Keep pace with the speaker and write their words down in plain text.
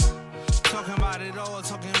about it all,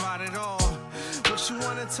 talking about it all. What you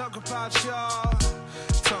wanna talk about, y'all?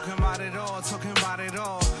 Talking about it all, talking about it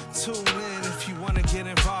all. Tune in if you wanna get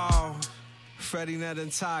involved. Freddie, Ned, and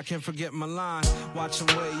Ty, can't forget Milan. Watch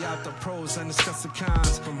them weigh out the pros and discuss the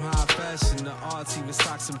cons. From high fashion to arts, even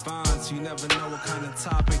stocks and bonds. You never know what kind of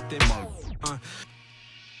topic they might.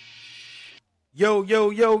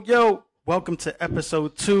 Yo. Welcome to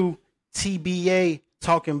episode 2, TBA,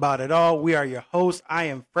 Talking About It All. We are your hosts. I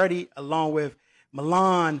am Freddie, along with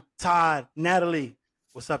Milan, Todd, Natalie.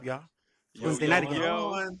 What's up, y'all? Wednesday night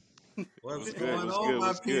again. What's going on,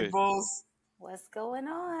 my peoples? What's going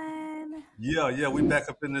on? Yeah, we back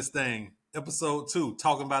up in this thing. Episode 2,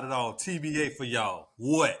 Talking About It All. TBA for y'all.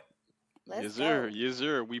 What? Let's Yes,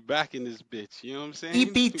 sir. We back in this bitch. You know what I'm saying?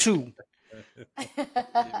 EP2.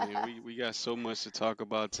 Yeah, man, we got so much to talk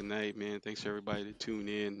about tonight, man. Thanks everybody to tune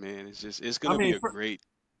in, man. It's gonna be a great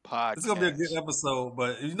podcast. It's gonna be a good episode,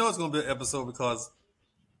 but you know it's gonna be an episode because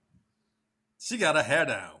she got her hair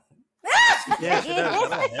down. Yeah, she does.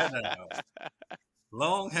 Got her hair down.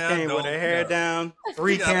 Long hair. Came with her hair down,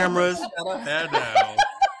 3 cameras. She got her hair down.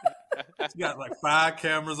 She got like 5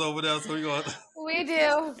 cameras over there, so we going. We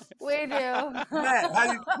do. Matt,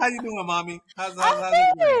 how you doing, mommy? How's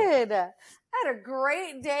I'm good. I had a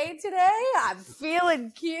great day today. I'm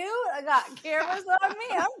feeling cute. I got cameras on me.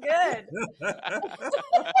 I'm good.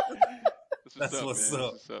 That's what's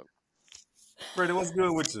up. Freddie, what's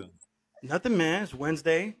good with you? Nothing, man. It's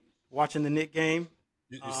Wednesday. Watching the Knicks game.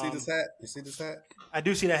 You see this hat? You see this hat? I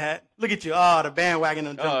do see that hat. Look at you. Oh, the bandwagon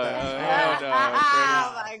done jumped out.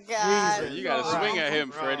 Oh my God. Jesus. You gotta swing at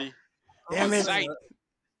him, Freddie. Damn it.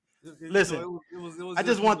 Listen, I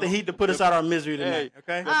just want the Heat to put us out of our misery tonight,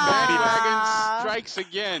 okay? The bandwagon strikes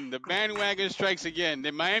again. The bandwagon strikes again.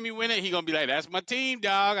 Then Miami win it, he gonna be like, "That's my team,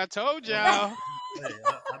 dog. I told y'all." Hey,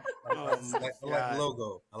 I like the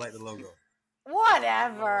logo. I like the logo.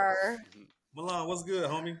 Whatever. Milan, what's good,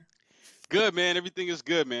 homie? Good, man. Everything is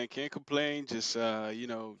good, man. Can't complain. Just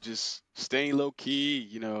just staying low key.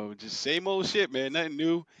 Just same old shit, man. Nothing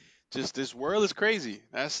new. Just this world is crazy.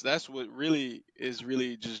 That's what really is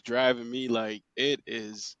just driving me. Like, it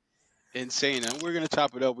is insane. And we're gonna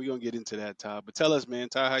chop it up. We're gonna get into that, Todd. But tell us, man,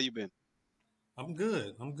 Todd, how you been? I'm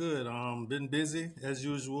good. Been busy as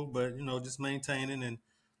usual, but just maintaining and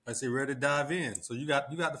like I say, ready to dive in. So you got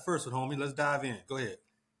the first one, homie. Let's dive in. Go ahead.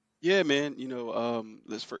 Yeah, man.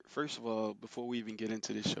 Let's first of all, before we even get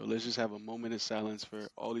into this show, let's just have a moment of silence for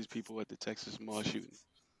all these people at the Texas mall shooting.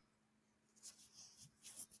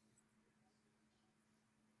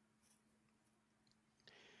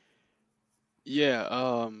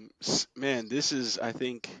 Yeah, man, this is, I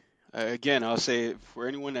think, again, I'll say for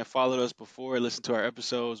anyone that followed us before, listened to our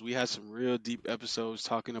episodes, we had some real deep episodes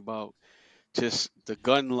talking about just the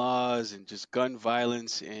gun laws and just gun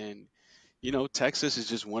violence. And Texas is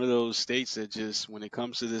just one of those states that just, when it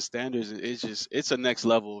comes to the standards, it's a next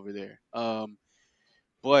level over there.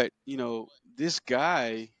 But this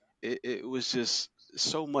guy, it was just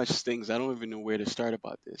so much things. I don't even know where to start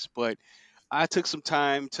about this, but I took some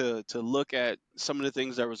time to look at some of the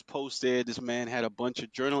things that was posted. This man had a bunch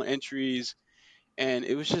of journal entries, and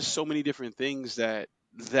it was just so many different things that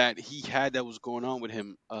he had that was going on with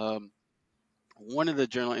him. One of the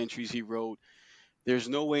journal entries he wrote: "There's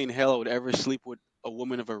no way in hell I would ever sleep with a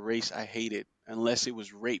woman of a race I hated unless it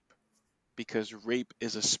was rape, because rape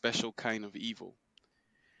is a special kind of evil."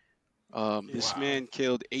 This man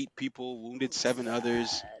killed 8 people, wounded 7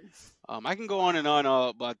 others. I can go on and on all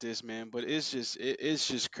about this, man, but it's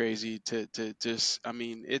just crazy to just, I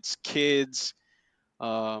mean, it's kids.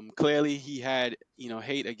 Clearly he had,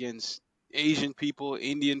 hate against Asian people,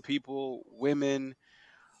 Indian people, women.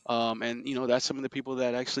 And that's some of the people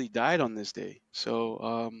that actually died on this day.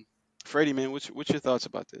 So, Freddie, man, what's your thoughts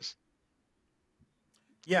about this?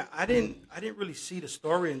 Yeah, I didn't really see the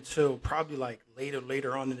story until probably like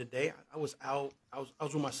later on in the day. I was out. I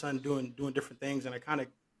was with my son doing different things, and I kind of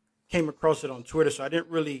came across it on Twitter. So I didn't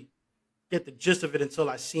really get the gist of it until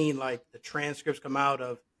I seen like the transcripts come out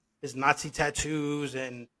of his Nazi tattoos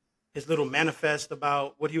and his little manifest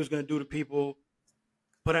about what he was going to do to people.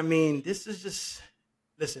 But I mean, this is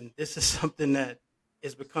something that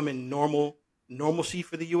is becoming normalcy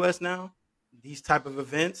for the U.S. now. These type of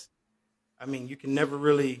events. I mean, you can never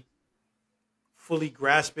really fully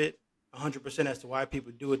grasp it 100% as to why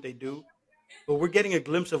people do what they do. But we're getting a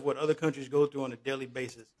glimpse of what other countries go through on a daily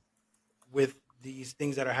basis with these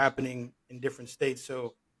things that are happening in different states.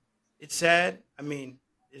 So it's sad. I mean,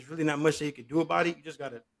 there's really not much that you can do about it. You just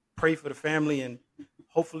got to pray for the family, and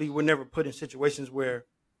hopefully we're never put in situations where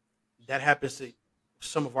that happens to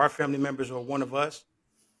some of our family members or one of us.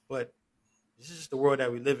 But this is just the world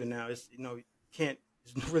that we live in now. It's, can't.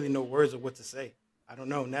 There's really no words of what to say. I don't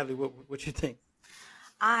know, Natalie. What you think?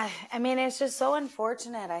 I mean, it's just so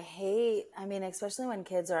unfortunate. I mean, especially when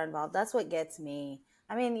kids are involved. That's what gets me.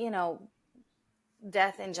 I mean,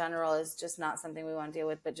 death in general is just not something we want to deal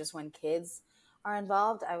with, but just when kids are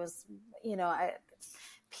involved,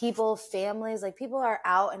 people, families, like people are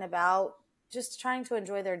out and about just trying to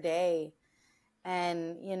enjoy their day.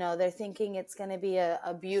 And, they're thinking it's going to be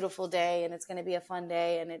a beautiful day and it's going to be a fun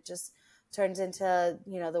day. And it just turns into,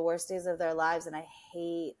 the worst days of their lives. And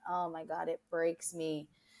oh my God, it breaks me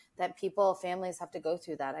that families have to go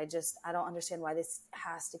through that. I don't understand why this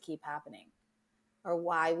has to keep happening or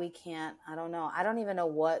why we can't. I don't know. I don't even know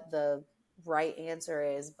what the right answer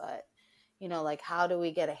is, but like, how do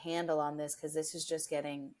we get a handle on this? Because this is just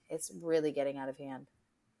it's really getting out of hand.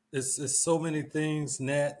 It's so many things,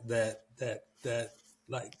 Nat, that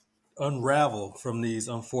like unravel from these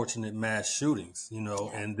unfortunate mass shootings, Yeah.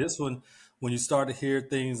 And this one, when you start to hear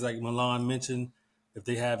things like Milan mentioned, if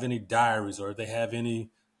they have any diaries or if they have any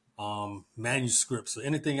manuscripts or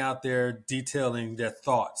anything out there detailing their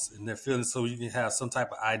thoughts and their feelings, so you can have some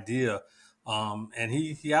type of idea. And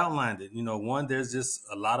he outlined it. One, there's just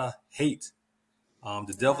a lot of hate.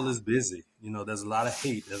 The devil Yeah. is busy. There's a lot of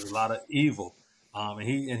hate. There's a lot of evil.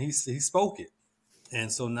 He spoke it.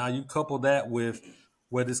 And so now you couple that with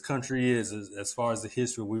where this country is as far as the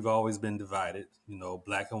history. We've always been divided.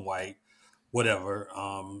 Black and white, whatever.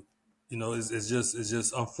 It's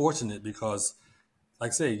just unfortunate because,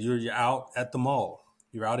 like I say, you're out at the mall,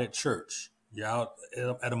 you're out at church, you're out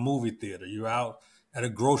at a movie theater, you're out at a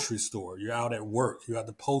grocery store, you're out at work, you're at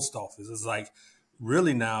the post office. It's like,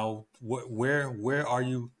 really now, where are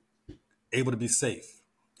you able to be safe?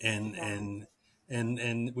 And Yeah.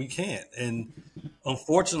 and we can't. And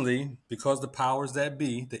unfortunately, because the powers that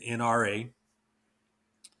be, the NRA,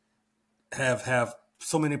 have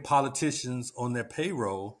so many politicians on their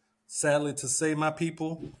payroll. Sadly to say, my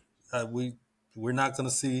people, we're not going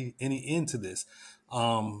to see any end to this.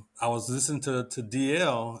 I was listening to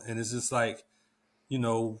DL, and it's just like, you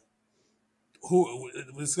know, who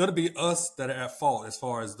it's going to be us that are at fault as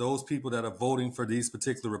far as those people that are voting for these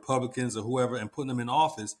particular Republicans or whoever and putting them in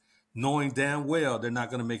office, knowing damn well they're not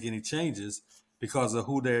going to make any changes because of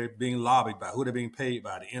who they're being lobbied by, who they're being paid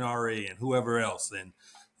by, the NRA and whoever else, and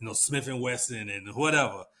Smith and Wesson and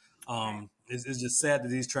whatever. It's just sad that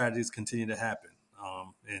these tragedies continue to happen.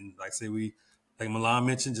 And like I say, like Milan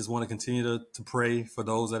mentioned, just want to continue to pray for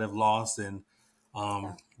those that have lost, and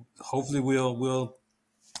hopefully we'll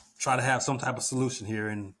try to have some type of solution here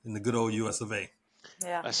in the good old US of A.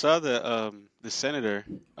 Yeah. I saw the senator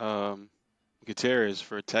Gutierrez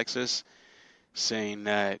for Texas saying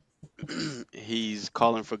that he's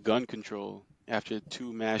calling for gun control after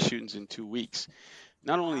 2 mass shootings in 2 weeks.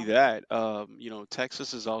 Not only Wow. that,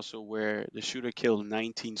 Texas is also where the shooter killed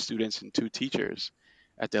 19 students and 2 teachers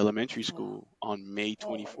at the elementary Yeah. school on May Oh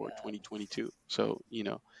my 24, God. 2022. So,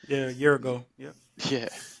 Yeah, a year ago. Yeah. yeah,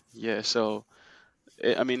 yeah. So,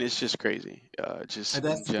 I mean, it's just crazy. Just And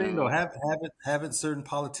in that's the thing, though. general. Haven't certain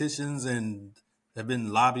politicians and have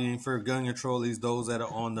been lobbying for gun control? At least those that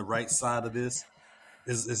are on the right side of this.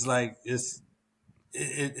 It's like it's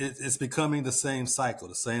becoming the same cycle,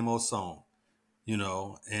 the same old song,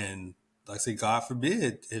 And like I say, God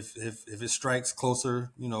forbid if it strikes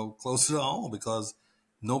closer, closer to home, because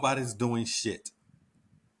nobody's doing shit.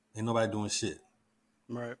 Ain't nobody doing shit.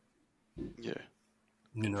 Right. Yeah,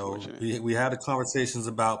 unfortunate. We had the conversations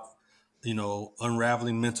about,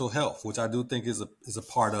 unraveling mental health, which I do think is a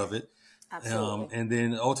part of it. Absolutely. And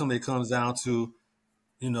then ultimately it comes down to,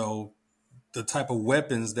 you know, the type of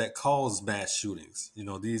weapons that cause mass shootings.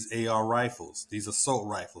 These AR rifles, these assault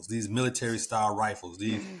rifles, these military style rifles,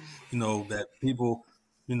 these, that people,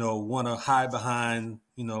 want to hide behind,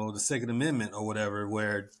 the Second Amendment or whatever,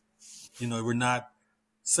 where, we're not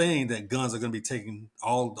saying that guns are going to be taken,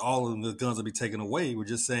 all of the guns will be taken away. We're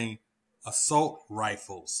just saying assault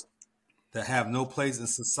rifles that have no place in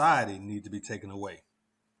society need to be taken away.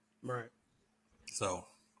 Right. So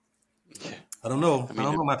Yeah, I don't know. I I don't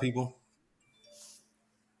mean, know, my people.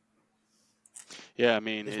 yeah, I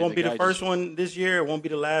mean, This won't the be the guy first just one this year. It won't be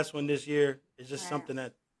the last one this year. It's just Right. something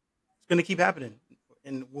that it's going to keep happening,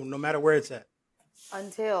 and no matter where it's at.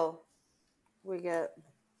 Until we get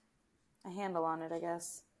a handle on it, I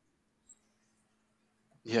guess.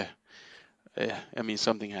 yeah. Yeah, I mean,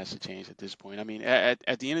 something has to change at this point. I mean,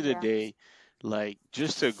 at the end of the Yeah. day, like,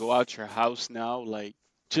 just to go out your house now, like,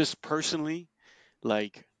 just personally,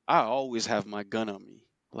 like, I always have my gun on me.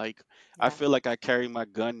 Like, I Yeah. feel like I carry my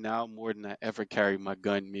gun now more than I ever carried my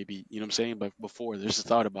gun, maybe, you know what I'm saying? But before, there's a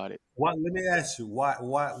thought about it. Let me ask you,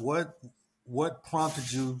 what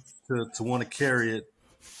prompted you to want to carry it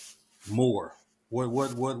more? What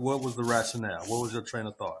was the rationale? What was your train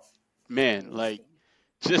of thought? Man, like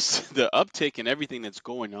just the uptick and everything that's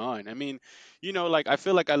going on. I mean, like I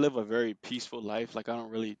feel like I live a very peaceful life. Like I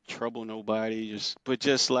don't really trouble nobody. But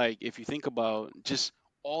like if you think about just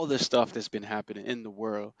all the stuff that's been happening in the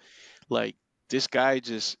world, like this guy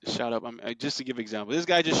just shot up. Just to give example, this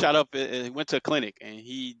guy just shot up. He went to a clinic and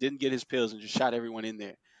he didn't get his pills and just shot everyone in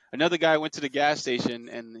there. Another guy went to the gas station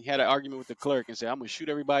and he had an argument with the clerk and said, "I'm gonna shoot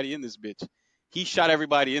everybody in this bitch." He shot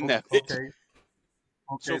everybody in that bitch. Okay.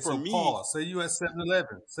 So Okay, for so me, Paul, say you at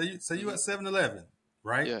 7-Eleven. Say you mhm, at 7-Eleven,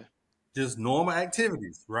 right? yeah, Just normal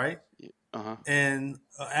activities, right? yeah, uh-huh. And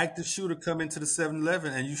an active shooter come into the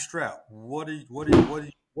 7-Eleven and you strap. What are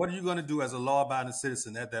you going to do as a law-abiding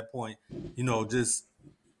citizen at that point? Just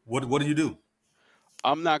what do you do?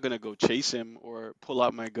 I'm not gonna go chase him or pull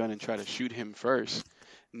out my gun and try to shoot him first.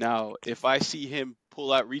 Now, if I see him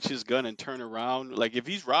reach his gun and turn around, like if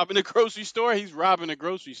he's robbing a grocery store, he's robbing a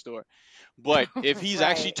grocery store. But if he's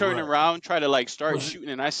actually Right. turning Right. around, try to like start Was it shooting,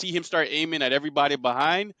 and I see him start aiming at everybody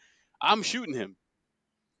behind, I'm shooting him.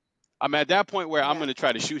 I'm at that point where I'm Yeah. gonna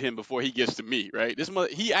try to shoot him before he gets to me, right?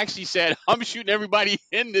 He actually said, "I'm shooting everybody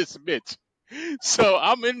in this bitch." So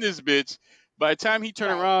I'm in this bitch. By the time he turn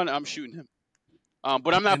Right. around, I'm shooting him.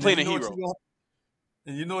 But I'm not and then playing you a know what hero.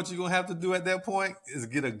 you know what you're gonna have to do at that point is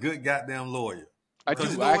get a good goddamn lawyer. I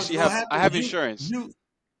Because you do. know what's gonna I happen? have insurance.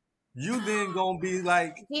 You then gonna be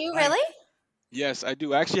like Do you like really? Yes, I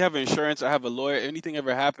do. I actually have insurance. I have a lawyer. Anything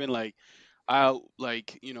ever happen, like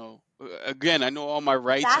again, I know all my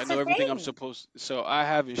rights. I That's know a everything I'm thing. supposed. So I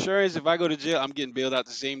have insurance. If I go to jail, I'm getting bailed out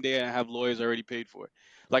the same day, and I have lawyers already paid for it.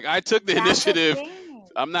 Like I took the That's a initiative. thing.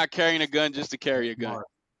 I'm not carrying a gun just to carry a gun. smart.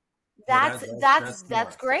 Well, That's that's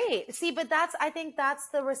that's smart. great. See, but I think that's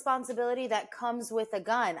the responsibility that comes with a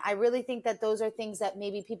gun. I really think that those are things that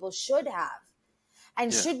maybe people should have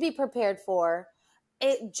and Yeah, should be prepared for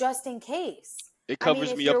it just in case. it I mean,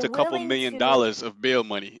 covers if me up you're to a couple willing million to, dollars of bail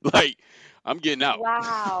money. Like I'm getting out,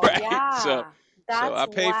 wow, right? So, yeah. so That's I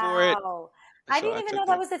pay for it. wow. I So didn't I even took know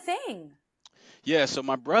that the was a thing. Yeah, so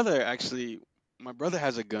my brother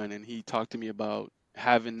has a gun, and he talked to me about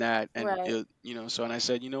having that, and Right. so and I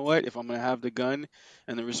said, you know what, if I'm gonna have the gun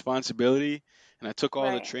and the responsibility, and I took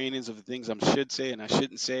all the Right. trainings of the things I should say and I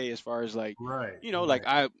shouldn't say, as far as like, Right, like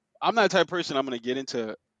right. I'm not the type of person I'm gonna get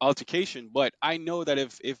into altercation, but I know that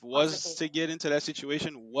if was to Altercation. get into that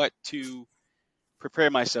situation, what to prepare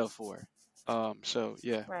myself for. So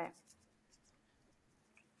yeah, Right.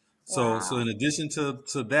 So Wow. in addition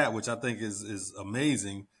to that, which I think is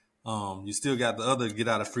amazing, you still got the other get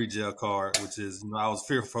out of free jail card, which is I was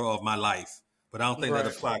fearful of my life, but I don't think that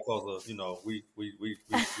Right. apply because of we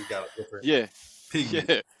got a different yeah, pigment,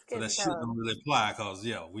 yeah, so Skin that shouldn't tone. really apply because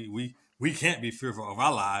we can't be fearful of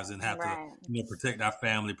our lives and have to Right. protect our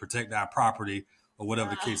family, protect our property, or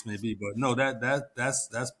whatever the case may be. But no,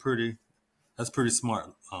 that's pretty smart,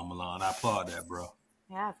 Milan. I applaud that, bro.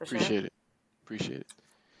 Yeah, for sure. appreciate it, appreciate it.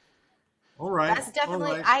 All right, That's all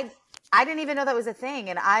definitely right. I didn't even know that was a thing,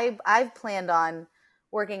 and I've planned on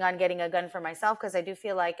working on getting a gun for myself because I do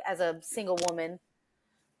feel like as a single woman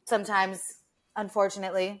sometimes,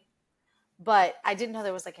 unfortunately, but I didn't know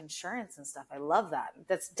there was like insurance and stuff. I love that.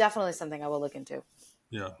 That's definitely something I will look into.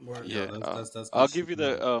 Yeah, Right. yeah. Yeah, That's I'll good give shit, you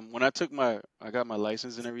man. when I got my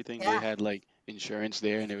license and everything, they Yeah, had like insurance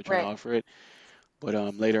there and they were trying to right, offer it. But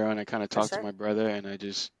later on, I kind of for talked to sure. my brother and I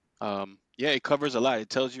just yeah, it covers a lot. It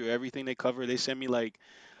tells you everything they cover. They send me like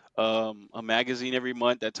a magazine every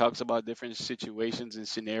month that talks about different situations and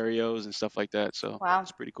scenarios and stuff like that. So Wow,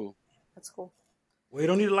 it's pretty cool. that's cool. Well, you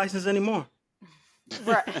don't need a license anymore.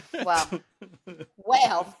 Right. Well,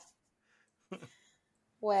 well,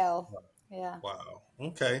 well. Yeah. Wow.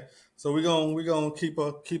 Okay. So we're gonna keep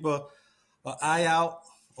a eye out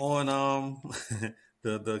on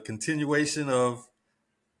the continuation of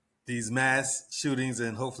these mass shootings,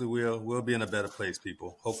 and hopefully we'll be in a better place,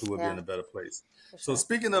 people. Hopefully we'll be Yeah, in a better place. for So sure.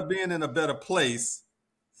 speaking of being in a better place,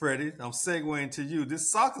 Freddie, I'm segueing to you.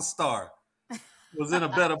 This soccer star was in a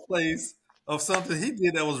better place of something he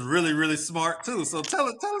did that was really really smart too. So tell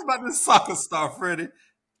us about this soccer star, Freddie.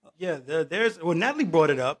 Yeah, there's well, Natalie brought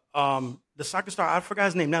it up. The soccer star, I forgot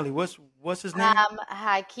his name. Natalie, what's his name?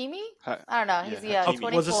 Hakimi? Ha- I don't know. yeah, He's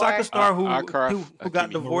Hakimi, Was a soccer 24. star Akraf who got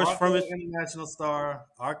Hakimi. divorced from Morocco his international star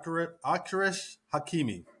Akresh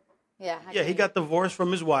Hakimi. Yeah, yeah, he Hakimi. got divorced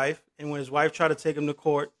from his wife, and when his wife tried to take him to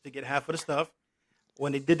court to get half of the stuff,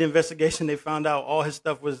 when they did the investigation, they found out all his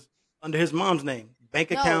stuff was under his mom's name, bank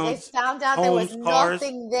No, they accounts, found out there was homes, cars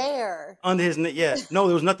nothing there. under his name. Yeah, no,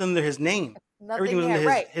 there was nothing under his name. Everything Nothing was under there.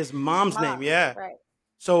 Right. his His mom's name. mom. Yeah, Right.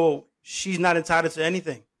 so she's not entitled to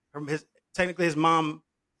anything. Technically his mom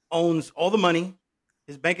owns all the money,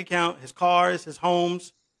 his bank account, his cars, his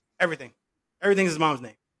homes, everything. Everything's his mom's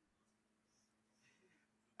name.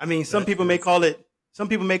 I mean, some people may call him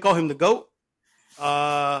the GOAT.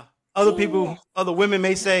 Other women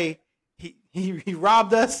may say he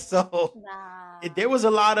robbed us. So there was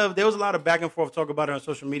a lot of back and forth talk about it on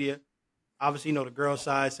social media. Obviously, the girl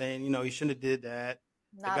side saying, he shouldn't have did that.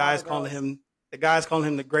 The guy's calling him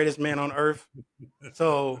the greatest man on earth.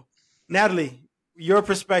 So, Natalie, your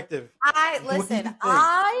perspective. I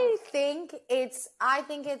think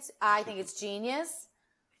it's genius.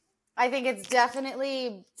 I think it's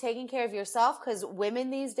definitely taking care of yourself, because women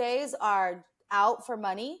these days are out for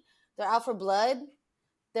money. They're out for blood.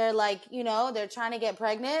 They're like, they're trying to get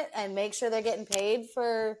pregnant and make sure they're getting paid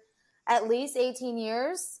for at least 18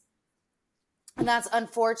 years. And that's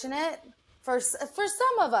unfortunate for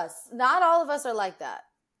some of us. Not all of us are like that.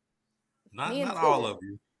 Not all of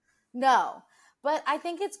you. No, but I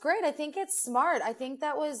think it's great. I think it's smart. I think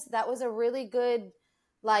that was a really good,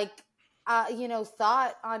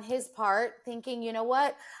 thought on his part, thinking, you know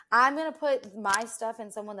what, I'm going to put my stuff in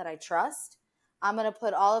someone that I trust. I'm going to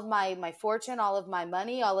put all of my fortune, all of my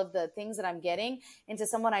money, all of the things that I'm getting into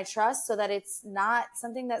someone I trust, so that it's not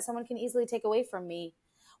something that someone can easily take away from me.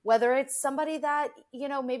 Whether it's somebody that,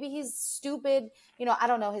 maybe he's stupid, I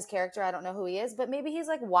don't know his character. I don't know who he is, but maybe he's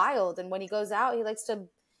like wild. And when he goes out, he likes to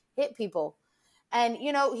hit people. And,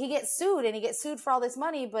 he gets sued, and he gets sued for all this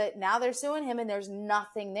money, but now they're suing him and there's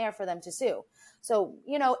nothing there for them to sue. So,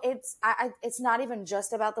 it's not even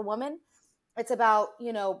just about the woman. It's about,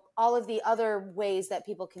 all of the other ways that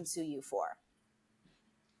people can sue you for.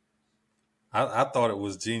 I thought it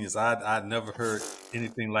was genius. I'd never heard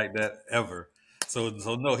anything like that ever. So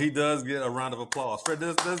no, he does get a round of applause. Fred,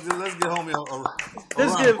 let's give Homie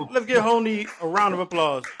let's give Homie a round of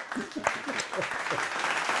applause.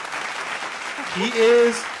 He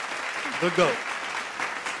is the GOAT.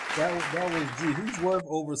 That was G. He's worth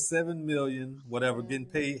over $7 million, whatever, getting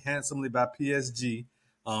paid handsomely by PSG,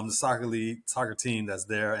 the soccer team that's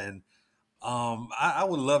there. And I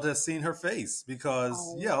would love to have seen her face, because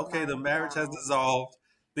the marriage has dissolved,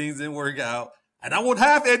 things didn't work out. And I want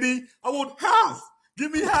half, Eddie. I want half.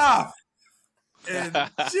 Give me half. And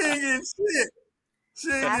she ain't getting shit. She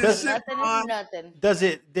ain't getting shit. Nothing.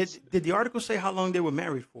 Did the article say how long they were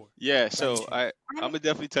married for? Yeah, so I'm gonna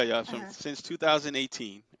definitely tell y'all since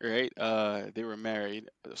 2018, right? They were married.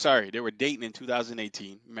 Sorry, they were dating in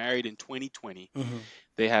 2018, married in 2020. Mm-hmm.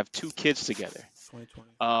 They have 2 kids together.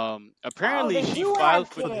 2020. Apparently she filed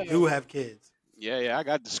for. They do have kids. Yeah, I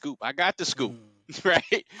got the scoop.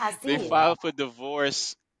 Right? They filed for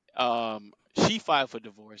divorce. She filed for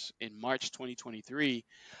divorce in March 2023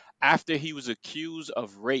 after he was accused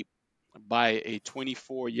of rape by a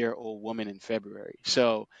 24-year-old woman in February.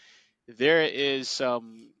 So there is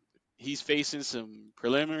he's facing some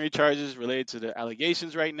preliminary charges related to the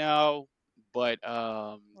allegations right now, but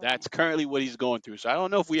that's currently what he's going through. So I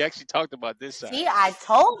don't know if we actually talked about this side. See, I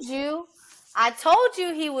told you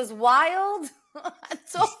he was wild. I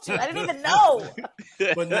told you. I didn't even know.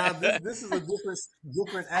 But now this is a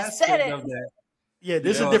different aspect of that. Yeah,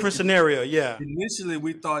 this is a different scenario. Yeah. Initially,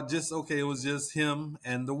 we thought it was just him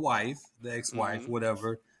and the wife, the ex-wife,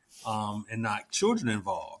 whatever, and not children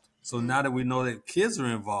involved. So now that we know that kids are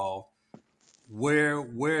involved,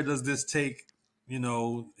 where does this take?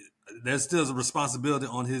 There's still a responsibility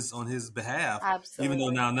on his behalf, Absolutely. even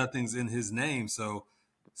though now nothing's in his name. So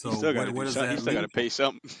where does that? He still got to pay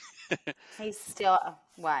something. He's still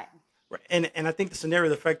what? Right. And I think the scenario,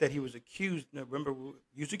 the fact that he was accused. Remember,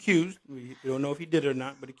 he was accused. We don't know if he did it or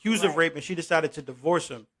not, but accused of rape, and she decided to divorce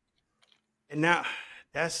him. And now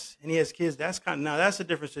he has kids. That's a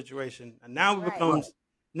different situation. And now it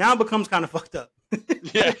becomes kind of fucked up.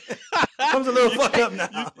 Yeah, becomes a little fucked up now.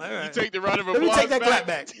 You take the round of applause. Let me take that clap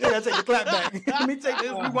back. Yeah, take the clap back. Let me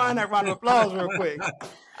rewind that round of applause real quick.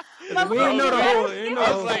 We didn't know the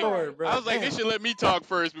whole story, bro. I was like, they should let me talk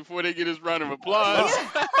first before they get his round of applause.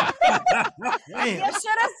 You should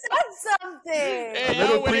have said something. A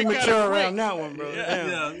little premature around that one, bro.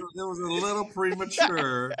 Yeah, it was a little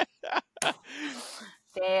premature.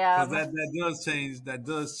 Damn. That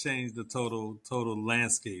does change the total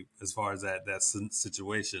landscape as far as that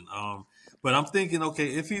situation. But I'm thinking,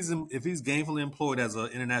 okay, if he's gainfully employed as an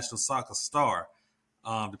international soccer star,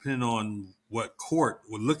 depending on what court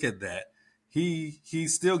would look at that,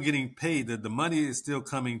 he's still getting paid. The money is still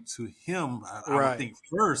coming to him. I would think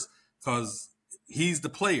first, because he's the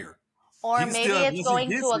player. Or maybe it's going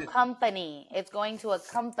to a company. It's going to a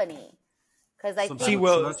company. Because I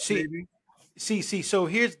think. See. So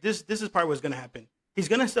here's this is part what's going to happen. he's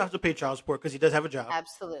gonna still have to pay child support because he does have a job.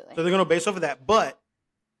 Absolutely. So they're gonna base off of that. But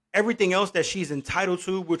everything else that she's entitled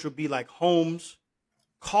to, which would be like homes,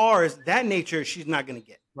 cars, that nature, she's not gonna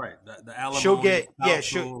get. Right. The alimony, She'll get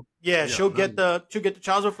household. she'll get the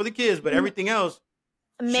child support for the kids, but everything else,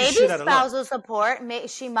 Maybe shit out of luck. spousal support.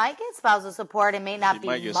 She might get spousal support. It may not She be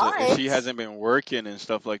might get much. if she hasn't been working and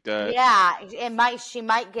stuff like that. Yeah, it might. She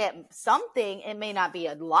might get something. It may not be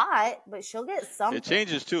a lot, but she'll get something. It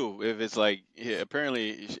changes too. If it's like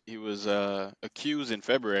apparently he was accused in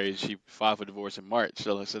February, she filed for divorce in March.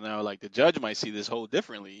 So now like the judge might see this whole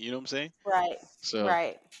differently. You know what I'm saying? Right. So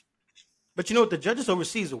Right. but you know what? The judges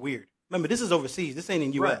overseas are weird. Remember, this is overseas. This ain't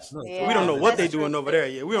in U.S. Right. No, Yeah. We don't know what That's they doing true, over too. there.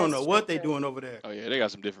 Yeah, we don't That's know what true, they too. doing over there. oh yeah, they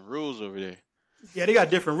got some different rules over there. Yeah, they got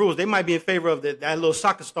different rules. They might be in favor of that little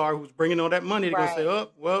soccer star who's bringing all that money. They're gonna say, Right.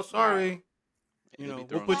 "Oh, well, sorry, They be we'll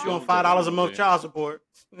throwing put you on stones $5 a everywhere. month child support.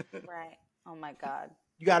 Right. Oh my God.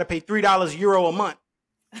 You got to pay $3 euro a month,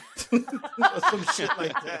 or some shit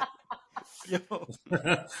like that." Yo.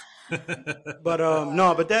 But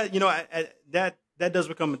no, but that that does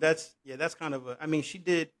become that's kind of I mean, she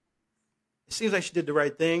did. It seems like she did the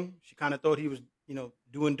right thing. She kind of thought he was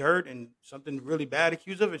doing dirt and something really bad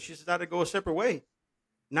accused of it. She decided to go a separate way.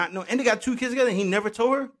 And they got 2 kids together. And he never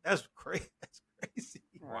told her. That's crazy. That's crazy.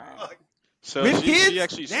 Right. Fuck. So With she kids?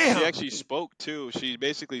 actually Damn. she actually spoke too. She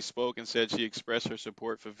basically spoke and said she expressed her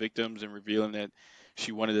support for victims and revealing that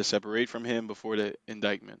she wanted to separate from him before the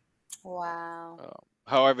indictment. Wow.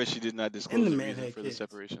 However, she did not And disclose the the man reason had for kids. the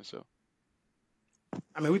separation. So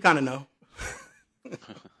I mean, we kind of know.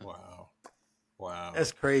 Wow.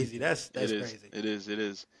 That's crazy. That's it is. crazy. It is. It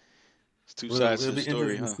is. It's two It'll sides to be the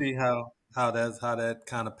story, interesting huh? to see how that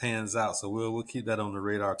kind of pans out. So we'll keep that on the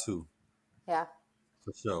radar too. Yeah.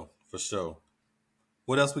 For sure.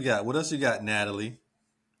 What else we got? What else you got, Natalie?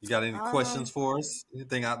 You got any questions for us?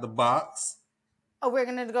 Anything out the box? Oh, we're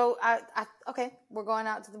gonna go. Okay, we're going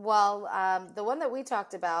out to the the one that we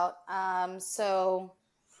talked about. So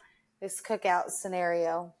this cookout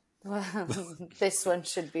scenario. This one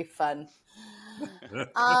should be fun.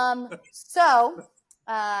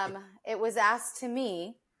 It was asked to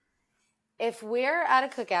me if we're at a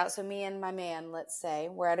cookout. So me and my man, let's say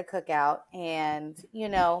we're at a cookout, and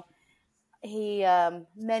he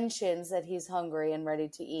mentions that he's hungry and ready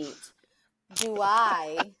to eat. Do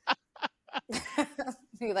I?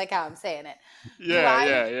 You like how I'm saying it? Yeah.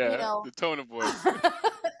 The tone of voice.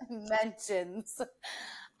 Mentions.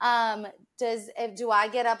 Do I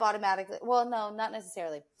get up automatically? Well, no, not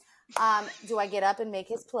necessarily. Do I get up and make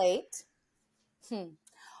his plate?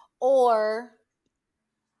 Or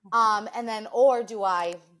do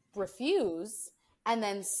I refuse and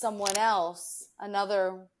then someone else,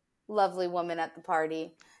 another lovely woman at the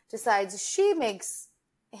party, decides she makes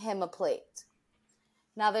him a plate?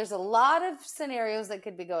 Now, there's a lot of scenarios that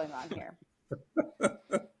could be going on here.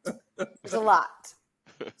 There's a lot.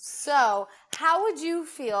 So, how would you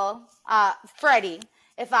feel, Freddie,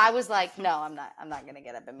 if I was like, no, I'm not going to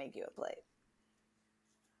get up and make you a plate?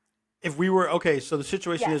 If we were so the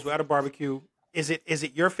situation Yes. is we're at a barbecue. Is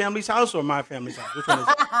it your family's house or my family's house? Which one is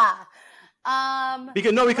it?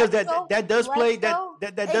 Because let's go- that does play let's go.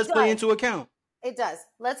 that It does play does. into account. It does.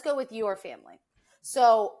 Let's go with your family.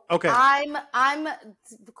 So Okay. I'm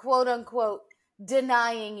quote unquote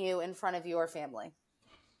denying you in front of your family.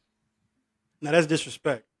 Now that's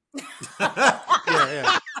disrespect.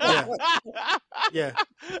 Yeah.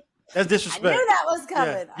 That's I disrespect. knew that was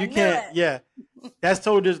coming. You I knew can't. it. Yeah, that's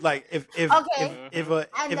totally just like if Okay. if And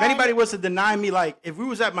then- anybody was to deny me, like if we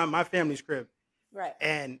was at my family's crib Right.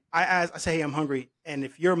 and I say, hey, I'm hungry, and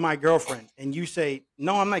if you're my girlfriend and you say,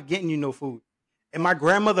 no, I'm not getting you no food, and my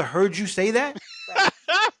grandmother heard you say that,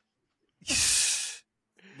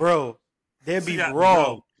 bro, they'd be She got to raw.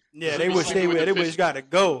 go. Yeah, She they be wish sleeping with the they fish. wish got to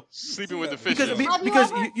go. Sleeping with the fish. Because though. Have you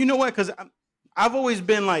because ever? you know what? Because I've always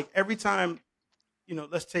been like every time,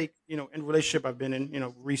 let's take in relationship I've been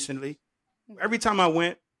in, recently. Every time I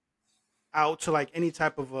went out to like any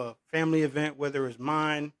type of a family event, whether it's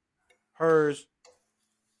mine, hers,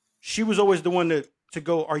 she was always the one to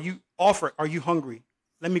go. Are you hungry?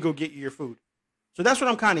 Let me go get you your food. So that's what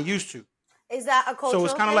I'm kind of used to. Is that a cultural So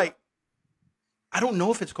it's kind of thing? like I don't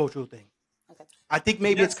know if it's a cultural thing. Okay. I think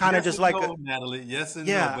maybe it's kind of just and like no, Natalie. Yes and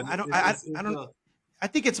Yeah, no. But I don't- it's I don't- I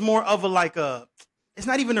think it's more of it's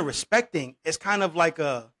not even a respect thing. It's kind of like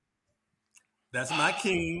that's my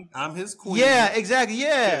king. I'm his queen. yeah, exactly.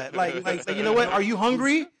 Yeah. Like, you know what? Are you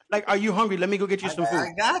hungry? Like, are you hungry? Let me go get you some food.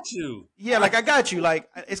 I got you. Yeah, like I got you. Like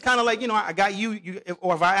it's kind of like, I got you,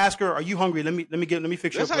 or if I ask her, are you hungry? Let me fix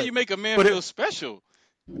That's your how plate. you make a man But feel special.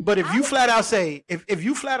 But if you flat out say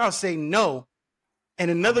no,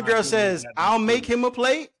 and another I'm not girl giving you says, that "I'll make food. him a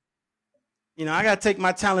plate," I gotta take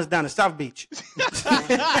my talents down to South Beach.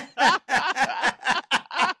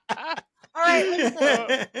 All right,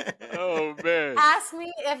 listen. Oh man. Ask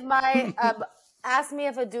me if ask me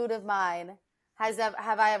if a dude of mine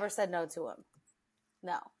have I ever said no to him?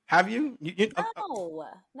 No. Have you? No. I don't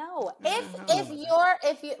know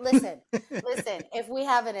If you listen, if we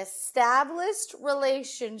have an established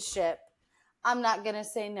relationship, I'm not gonna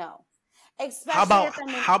say no. Especially How about if I'm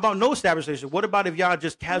in, how about no established relationship? What about if y'all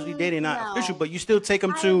just casually dating, not official, no. but you still take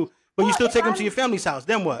them I to, but you well, still if take them to I'm your family's house?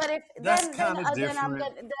 Then what? but if That's then kind of then I'm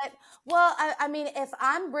different. good. Well, I mean, if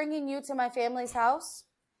I'm bringing you to my family's house,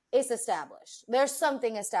 it's established. There's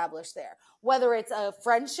something established there, whether it's a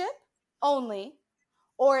friendship only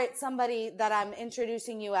or it's somebody that I'm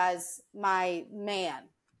introducing you as my man.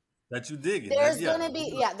 That you dig it. There's Yeah. gonna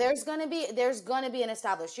be there's gonna be an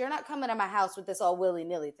established. You're not coming to my house with this all willy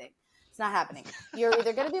nilly thing. It's not happening. You're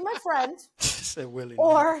either gonna be my friend Said Willie.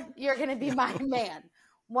 or you're gonna be my man.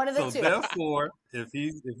 One of the So two. therefore, if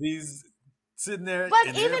he's sitting there But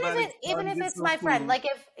and even everybody even if get it's some my friend, food, like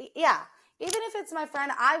even if it's my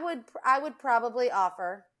friend, I would probably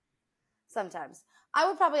offer sometimes. I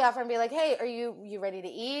would probably offer and be like, "Hey, are you ready to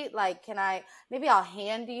eat? Like, can I maybe I'll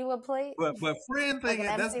hand you a plate, but friend like thing an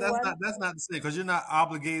that's empty that's one?" not that's not the same because you're not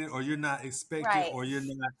obligated or you're not expected Right. or you're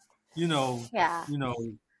not you know Yeah. you know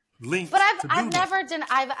linked But to do I've that.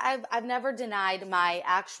 never I've never denied my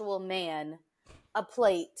actual man a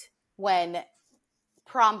plate when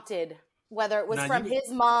prompted, whether it was Now from you his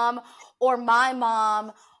mom or my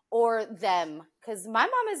mom or them. Because my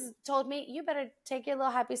mom has told me, you better take your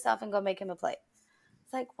little happy self and go make him a plate.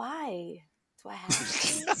 It's like, why? Do I have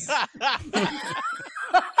to?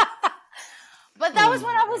 But that was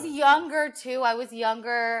when I was younger too. I was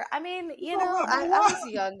younger. I mean, I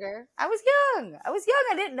was younger. I was young.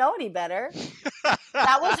 I didn't know any better.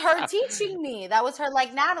 That was her teaching me. That was her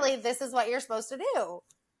like, Natalie, this is what you're supposed to do.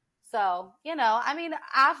 So, I mean,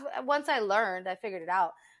 once I learned, I figured it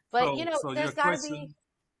out. But, so there's got to be.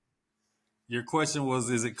 your question was,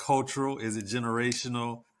 is it cultural? Is it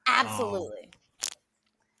generational? Absolutely.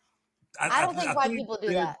 I don't think white people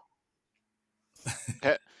do that.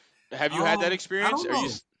 Have you had that I experience? don't Are you?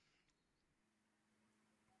 know.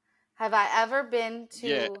 Have I ever been to?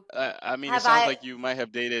 Yeah. I mean, it Have sounds I? like you might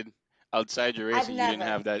have dated outside your race I've and you didn't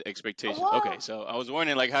never. have that expectation. Okay, Well, so I was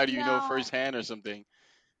wondering, like, how do you know no, firsthand or something?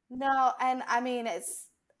 no, and I mean,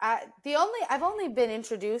 I've only been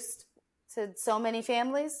introduced to so many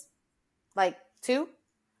families, like two,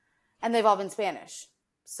 and they've all been Spanish.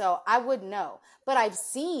 So I wouldn't know. But I've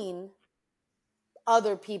seen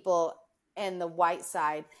other people in the white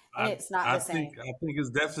side, and it's not I the same. think it's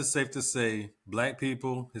definitely safe to say black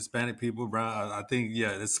people, Hispanic people, brown. I think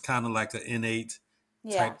it's kind of like an innate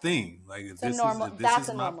Yeah, type thing. Like if it's a this normal. is That's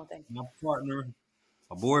a normal thing. my partner,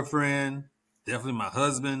 my boyfriend, definitely my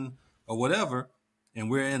husband or whatever, and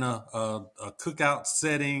we're in a cookout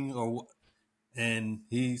setting and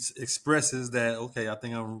he expresses that okay, I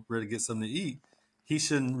think I'm ready to get something to eat. He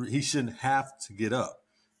shouldn't have to get up.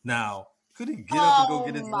 Now, could he get up and go Oh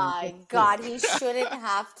get his own my food? God, he shouldn't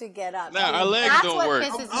have to get up. Nah, our See, legs that's don't what work.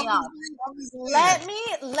 pisses I'm me off. just Let saying. me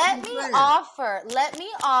let me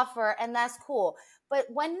offer, and that's cool. But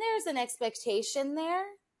when there's an expectation there,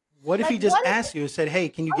 What if he like just what if asked you and said, "Hey,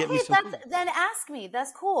 can you get me okay, some food?" then ask me.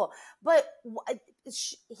 That's cool. But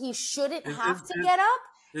he shouldn't It's, have to it's, get up.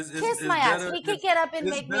 it's Kiss my ass. better. He could get up and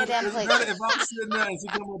It's make me a damn it's plate. better if I'm sitting there and she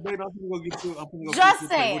come on, baby. I'm gonna go get you. I'm gonna go Just get you a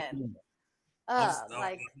plate. What saying. you want?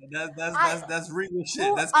 Like That's regal shit.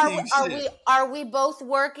 who That's are king are shit. we are we both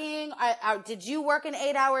working? Did you work an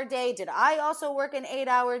 8-hour day? Did I also work an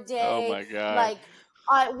 8-hour Oh day? my god, Like,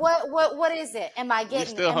 what is it? Am I we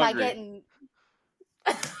still Am I hungry. getting?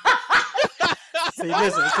 See, So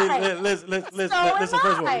am I. listen. So am First of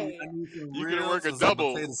all, I I. need some You gonna work ribs a or some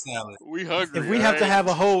double? potato salad. We if hungry, we all have to right? have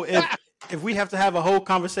a whole if we have to have a whole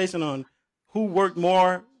conversation on who worked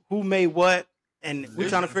more, who made what, and we're It's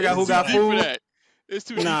trying to figure out it's who too got deep for food. that. It's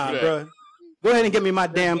too deep for Nah, that. bro. Go ahead and get me my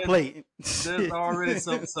There- damn there- plate. There's already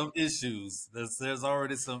some issues. There's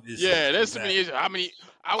already some issues. Yeah, there's so with many that. issues. How many?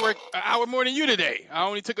 I work an hour more than you today. I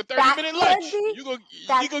only took a That 30-minute could lunch. be. You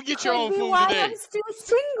That go get your could own be food why today. I'm still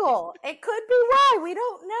single. It could be why. We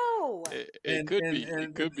don't know. It could be.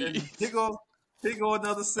 It could be. And here go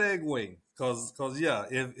another segue. Cause yeah,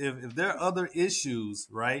 if there are other issues,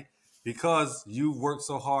 right? Because you worked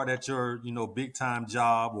so hard at your big time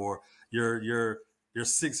job or your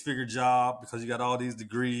 6-figure job because you got all these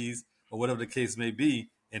degrees or whatever the case may be,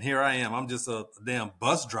 and here I am, I'm just a damn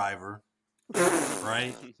bus driver,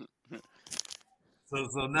 right?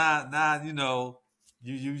 So now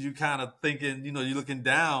you kind of thinking, you're looking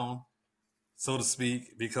down, so to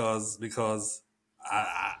speak, because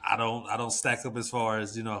I don't stack up as far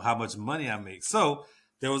as how much money I make. So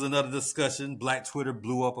there was another discussion. Black Twitter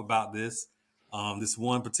blew up about this. This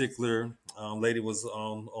one particular lady was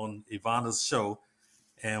on Ivana's show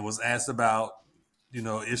and was asked about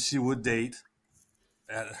if she would date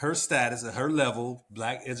at her status, at her level,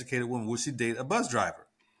 black educated woman, would she date a bus driver?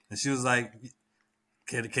 And she was like,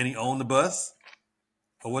 can he own the bus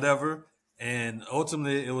or whatever? And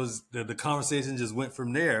ultimately, it was the conversation just went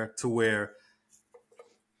from there to where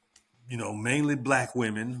mainly black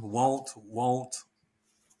women won't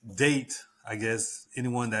date, I guess,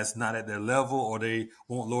 anyone that's not at their level, or they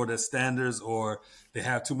won't lower their standards, or they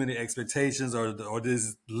have too many expectations, or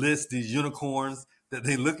this list these unicorns that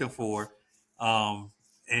they're looking for.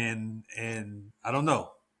 And I don't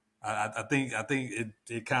know. I think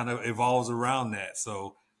it kind of evolves around that.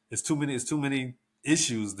 So it's too many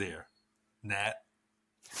issues there, Nat.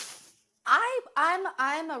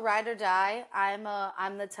 I'm a ride or die.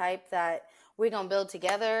 I'm the type that we're gonna build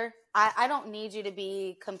together. I don't need you to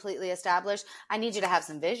be completely established. I need you to have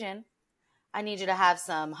some vision. I need you to have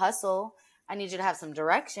some hustle. I need you to have some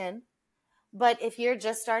direction. But if you're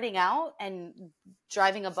just starting out and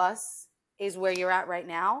driving a bus is where you're at right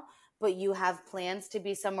now, but you have plans to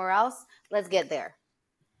be somewhere else, let's get there.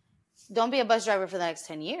 Don't be a bus driver for the next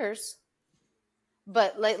 10 years.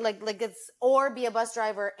 But like it's, or be a bus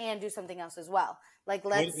driver and do something else as well. Like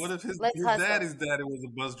What if his hustle. daddy's daddy was a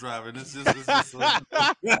bus driver? And it's just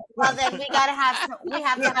Well, then we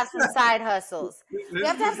have to have some side hustles. We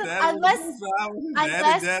have to have some, unless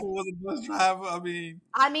daddy was a bus driver.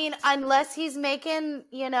 I mean, unless he's making,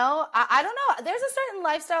 I don't know. There's a certain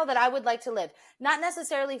lifestyle that I would like to live. Not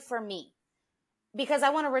necessarily for me, because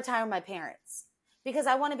I want to retire my parents, because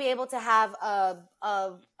I want to be able to have a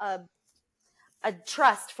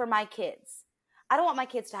trust for my kids. I don't want my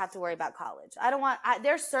kids to have to worry about college.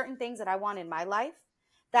 There's certain things that I want in my life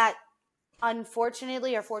that,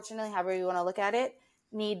 unfortunately or fortunately, however you want to look at it,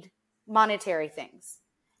 need monetary things.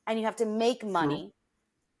 And you have to make money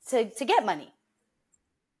to get money.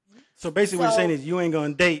 So basically what you're saying is you ain't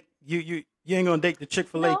gonna date you ain't gonna date the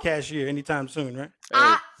Chick-fil-A cashier anytime soon, right?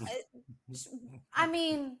 I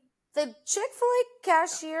mean, the Chick-fil-A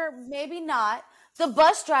cashier, maybe not. The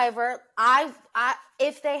bus driver,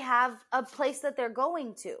 if they have a place that they're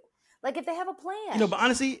going to, like if they have a plan. But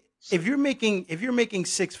honestly, if you're making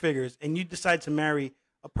six figures and you decide to marry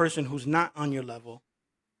a person who's not on your level,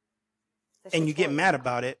 and you get mad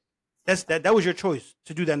about it, that was your choice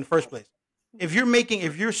to do that in the first place. If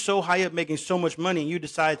you're so high up making so much money and you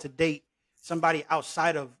decide to date somebody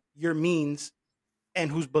outside of your means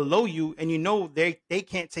and who's below you, and they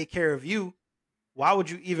can't take care of you, why would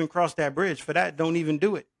you even cross that bridge? For that, don't even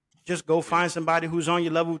do it. Just go find somebody who's on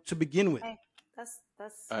your level to begin with. Hey, that's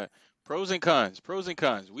All right. Pros and cons.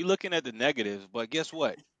 We looking at the negatives, but guess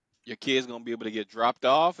what? Your kid's gonna be able to get dropped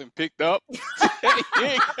off and picked up. You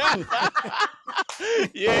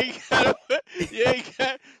ain't got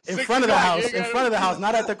in front of the house,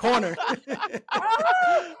 not at the corner.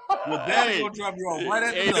 Well, daddy gonna drop you off right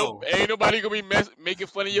at the door. Ain't nobody gonna be making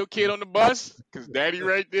fun of your kid on the bus, cause daddy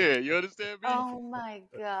right there. You understand me? Oh my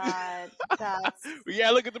God, we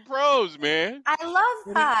gotta look at the pros, man. I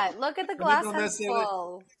love that. Look at the glass half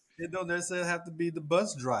full. It don't necessarily have to be the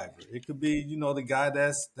bus driver. It could be, the guy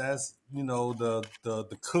that's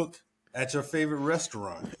the cook at your favorite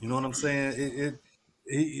restaurant. You know what I'm saying?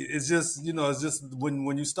 It's just it's just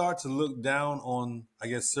when you start to look down on, I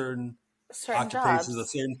guess, certain occupations jobs, or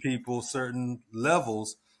certain people, certain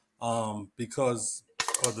levels, because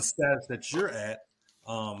of the status that you're at.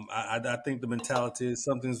 I think the mentality is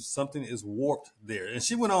something is warped there. And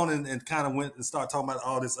she went on and kind of went and started talking about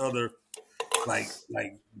all this other like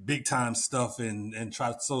big time stuff and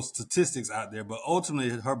try to throw statistics out there. But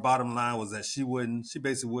ultimately her bottom line was that she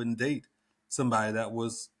basically wouldn't date somebody that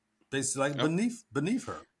was basically like beneath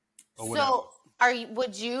her or whatever.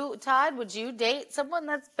 So Todd, would you date someone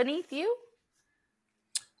that's beneath you?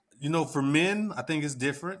 For men, I think it's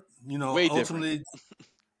different. Way ultimately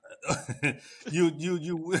you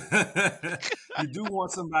you do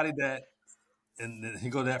want somebody that, and then he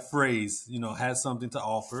go that phrase, has something to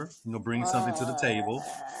offer, bring something to the table,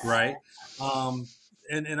 right?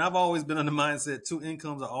 And I've always been on the mindset 2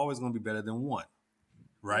 incomes are always going to be better than 1,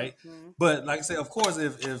 right? Mm-hmm. But like I say, of course,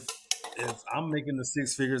 if I'm making the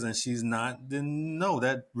 6 figures and she's not, then no,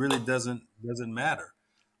 that really doesn't matter.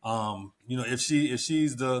 If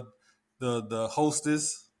she's the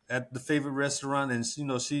hostess at the favorite restaurant and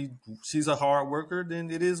she's a hard worker, then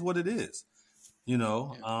it is what it is. You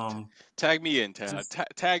know, Yeah. Tag me in, Todd.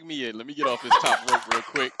 Tag me in. Let me get off this top rope real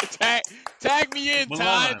quick. Tag me in, Todd.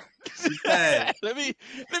 Milan, you tag. Let me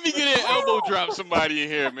get an elbow drop somebody in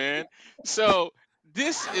here, man. So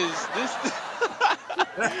this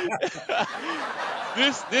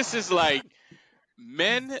this is like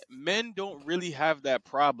men don't really have that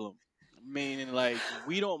problem. Meaning, like,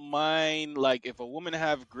 we don't mind, like, if a woman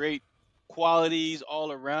have great qualities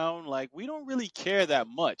all around, like, we don't really care that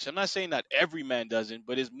much. I'm not saying that every man doesn't,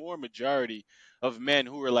 but it's more majority of men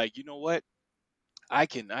who are like, you know what, I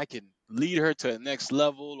can lead her to the next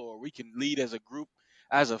level, or we can lead as a group,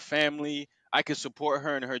 as a family. I can support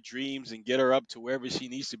her in her dreams and get her up to wherever she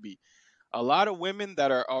needs to be. A lot of women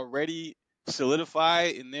that are already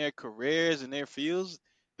solidified in their careers and their fields,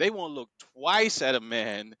 they won't look twice at a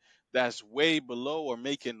man that's way below or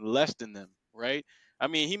making less than them, right? I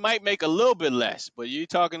mean, he might make a little bit less, but you're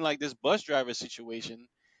talking like this bus driver situation.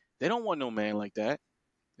 They don't want no man like that.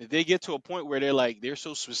 If they get to a point where they're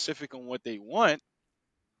so specific on what they want,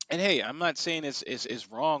 and hey, I'm not saying it's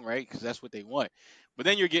wrong, right? Because that's what they want. But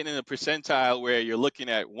then you're getting in a percentile where you're looking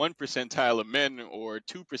at 1 percentile of men or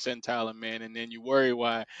 2 percentile of men, and then you worry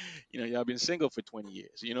why, y'all been single for 20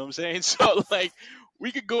 years. You know what I'm saying? So, like,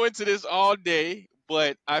 we could go into this all day,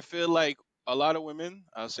 but I feel like a lot of women,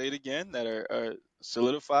 I'll say it again, that are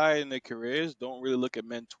solidified in their careers don't really look at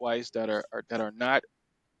men twice that are not.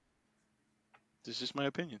 This is just my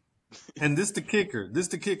opinion. And this the kicker. This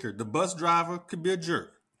the kicker. The bus driver could be a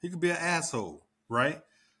jerk. He could be an asshole, right?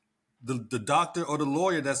 The doctor or the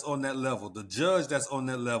lawyer that's on that level, the judge that's on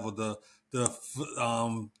that level, the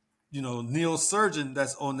neurosurgeon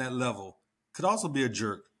that's on that level could also be a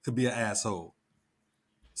jerk. Could be an asshole.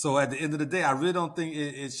 So at the end of the day, I really don't think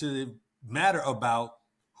it should matter about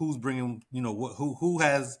who's bringing, who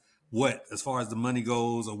has what as far as the money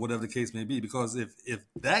goes or whatever the case may be. Because if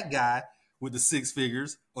that guy with the six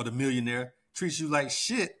figures or the millionaire treats you like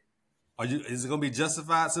shit, is it going to be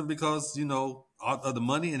justified simply because of the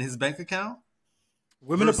money in his bank account?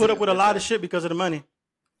 Women have put up with a lot of shit because of the money.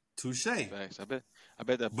 Touche. Facts. I bet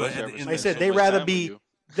that But bus at the driver end Like I of spent said, so they much rather time with be. you.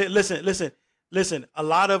 Listen. A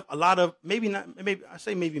lot of maybe I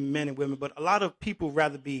say maybe men and women, but a lot of people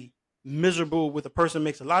rather be miserable with a person who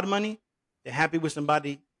makes a lot of money than happy with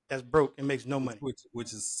somebody that's broke and makes no money.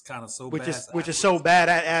 which is kind of so Which bad. is so bad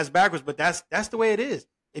ass backwards. But that's the way it is.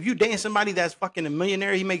 If you dating somebody that's fucking a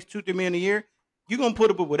millionaire, he makes 2-3 million a year, you're gonna put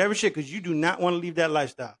up with whatever shit because you do not want to leave that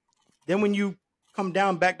lifestyle. Then when you come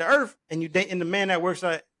down back to earth and you dating the man that works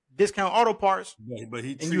at Discount Auto Parts, But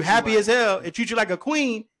he and you happy as hell, it treats you like a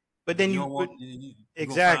queen. But then you you don't want you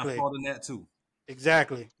exactly, fault in that too.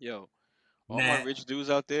 exactly. Yo, all my Nah. rich dudes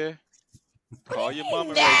out there, call your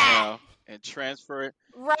mama right Nah. now and transfer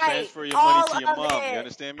Right. your money All to your of mom. You it.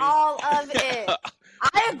 understand me? All of it.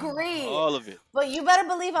 I agree. All of it. But you better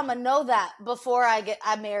believe I'm gonna know that before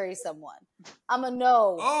I marry someone. I'm gonna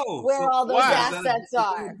know where all those why? assets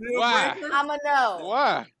are. Why? I'm gonna know.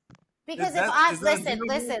 Why? Because Is if I that a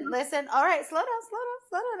deal listen. All right, slow down,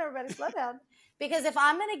 everybody, slow down. Because if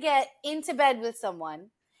I'm gonna get into bed with someone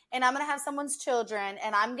and I'm gonna have someone's children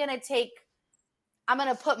and I'm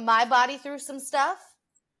gonna put my body through some stuff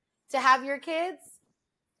to have your kids,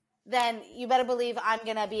 then you better believe I'm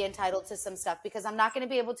gonna be entitled to some stuff because I'm not gonna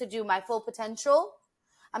be able to do my full potential.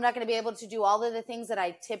 I'm not gonna be able to do all of the things that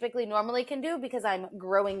I typically normally can do because I'm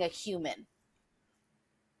growing a human.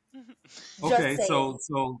 Okay, so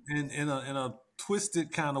in a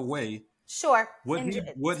twisted kind of way, Sure. what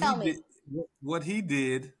he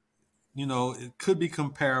did, it could be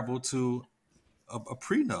comparable to a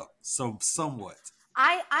prenup, somewhat.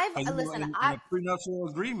 Listen. In a prenuptial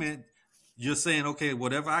agreement, you're saying, okay,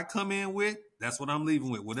 whatever I come in with, that's what I'm leaving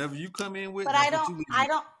with. Whatever you come in with, But that's what you leave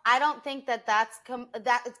with. I don't think that's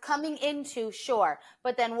coming into, sure.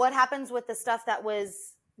 But then what happens with the stuff that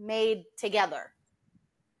was made together?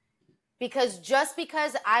 Because just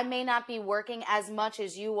because I may not be working as much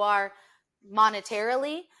as you are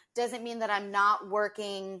monetarily doesn't mean that I'm not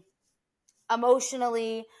working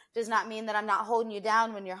emotionally, does not mean that I'm not holding you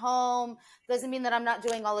down when you're home, doesn't mean that I'm not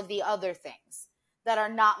doing all of the other things that are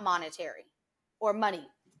not monetary or money.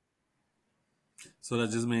 So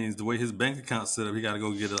that just means the way his bank account's set up, he got to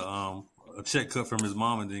go get a check cut from his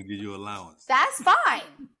mom and then give you allowance. That's fine.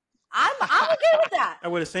 I'm okay with that.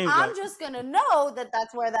 That's what it seems I'm like. just gonna know that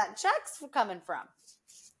that's where that check's coming from.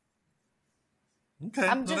 Okay,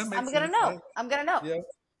 I'm gonna know. I'm gonna know. Yeah.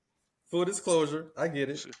 Full disclosure, I get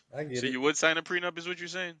it. So you would sign a prenup, is what you're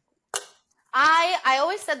saying? I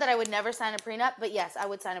always said that I would never sign a prenup, but yes, I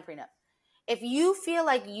would sign a prenup. If you feel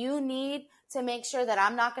like you need to make sure that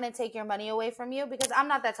I'm not going to take your money away from you, because I'm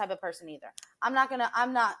not that type of person either. I'm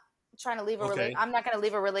not trying to leave a Okay. I'm not going to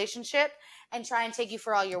leave a relationship and try and take you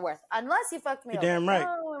for all you're worth, unless you fucked me You're over. damn right.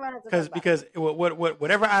 Oh, we might have to talk about Because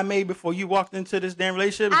whatever I made before you walked into this damn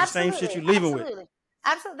relationship is the same shit you leaving with,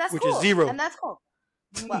 Absolutely, that's which cool. is zero. And that's cool.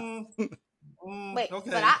 Well, wait,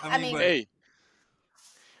 Okay. but I mean, Hey,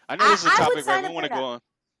 I know this is a I would topic, right? sign We a want to go prenup. on.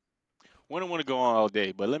 We don't want to go on all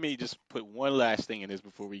day, but let me just put one last thing in this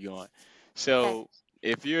before we go on. So, Okay.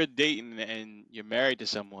 if you're dating and you're married to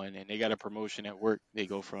someone and they got a promotion at work, they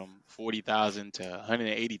go from 40,000 to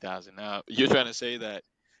 180,000. Now, you're trying to say that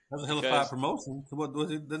That's a hell of because a promotion. What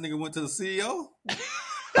that nigga went to the CEO?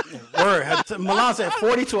 Word. Milan said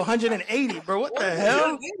 40 to 180, bro. What the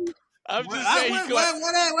hell? I'm just saying he Where they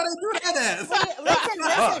do that at?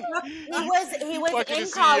 Listen. He was fucking in the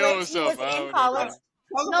CEO college. or He was something. I in don't know, college. man.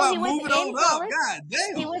 Talk No, about he was moving in on up. college. God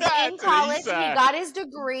damn. He was To in the college. east He side. got his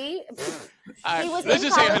degree. All He was right, let's in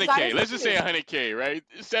just say college, got 100K. his Let's just say degree. 100K, right?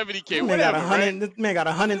 70K, This man got whatever, right? This man got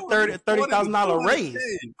 $130,000 raise.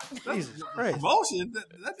 Jesus Christ. Promotion?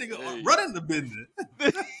 That nigga Hey. running the business.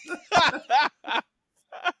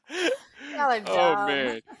 Y'all are Oh dumb.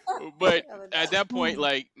 man. But Y'all are at dumb. that point,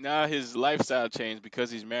 like now his lifestyle changed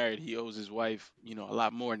because he's married. He owes his wife, a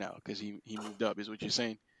lot more now because he moved up. Is what you're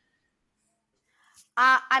saying?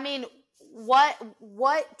 I mean, what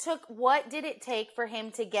did it take for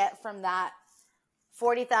him to get from that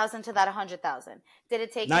 40,000 to that 100,000? Did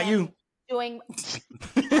it take Not him you. doing?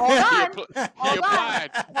 He Hold on,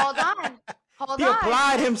 applied. hold He on.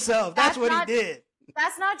 applied himself. That's what he did.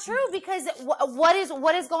 That's not true because what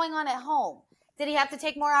is going on at home? Did he have to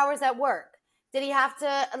take more hours at work? Did he have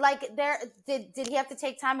to did he have to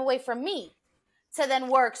take time away from me to then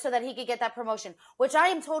work so that he could get that promotion, which I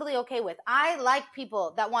am totally okay with. I like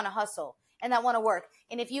people that want to hustle and that want to work.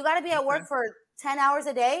 And if you got to be at work for 10 hours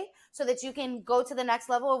a day so that you can go to the next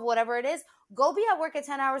level of whatever it is, go be at work at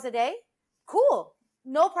 10 hours a day. Cool.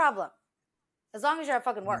 No problem. As long as you're at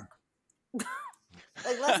fucking work.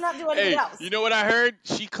 Like, let's not do anything Hey, else. you know what I heard?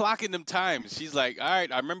 She clocking them times. She's like, all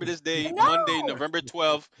right, I remember this day, No. Monday, November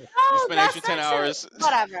 12th. You No, spent that's extra 10 not true. hours.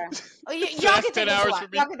 Whatever. Y'all That's can 10 think what you hours want. for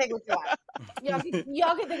me. Y'all can think what you want.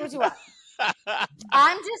 Y'all can think what you want.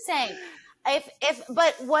 I'm just saying,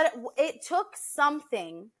 but what it took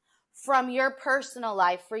something from your personal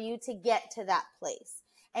life for you to get to that place.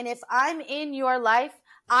 And if I'm in your life,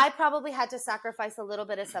 I probably had to sacrifice a little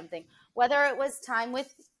bit of something, whether it was time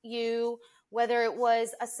with you, whether it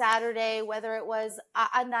was a Saturday, whether it was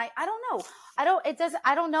a night. I don't know. I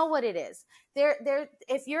don't know what it is.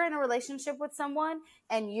 If you're in a relationship with someone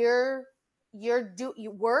and you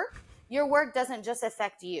work, your work doesn't just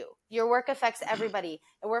affect you. Your work affects everybody.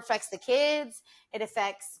 It affects the kids. It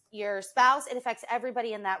affects your spouse. It affects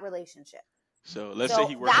everybody in that relationship. So let's say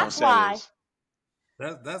he works on that's why. Saturdays.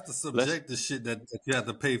 That's the subjective shit that you have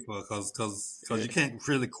to pay for because you can't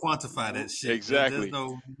really quantify that shit. Exactly. There's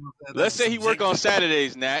no, Let's say he work on subjective.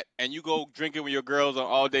 Saturdays, Nat, and you go drinking with your girls on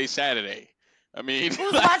all day Saturday. I mean,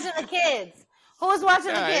 Who's watching the kids? Who's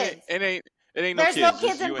watching the kids? It ain't There's no kids. no Just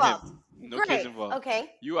kids you involved. and him. No Great. kids involved. Okay.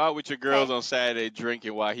 You out with your girls Okay. on Saturday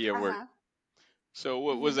drinking while he at work. Uh-huh. So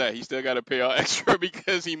what was that? He still got to pay all extra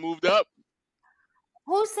because he moved up?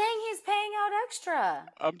 Who's saying he's paying out extra?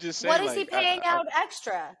 I'm just saying. What is he paying out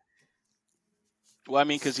extra? Well, I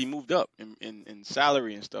mean, because he moved up in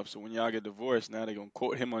salary and stuff. So when y'all get divorced, now they're going to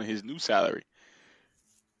quote him on his new salary.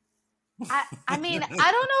 I mean,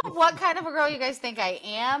 I don't know what kind of a girl you guys think I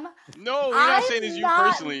am. No, we're not saying it's you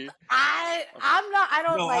personally. I'm not. I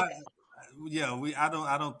don't No, like.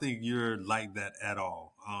 I don't think you're like that at all.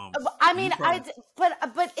 I mean,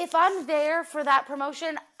 but if I'm there for that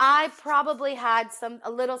promotion, I probably had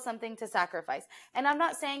a little something to sacrifice. And I'm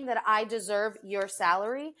not saying that I deserve your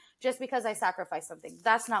salary just because I sacrificed something.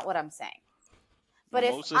 That's not what I'm saying. But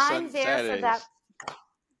if I'm there for that,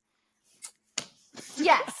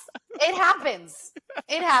 yes, it happens.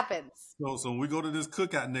 It happens. So when we go to this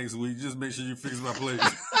cookout next week, just make sure you fix my plate.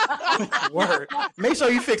 Word. Make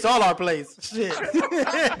sure you fix all our plates. Shit.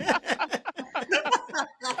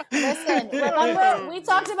 Listen, remember, we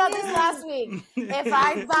talked about this last week. If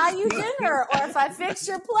I buy you dinner or if I fix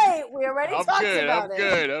your plate, we already talked about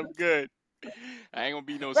it. I'm good. I ain't gonna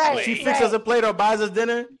be no Right. She slave. fixes a plate or buys us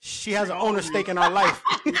dinner. She has an owner stake in our life.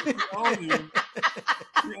 You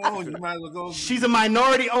might as well go. She's a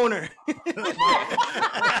minority owner.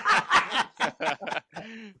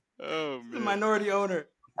 Oh A man. minority owner.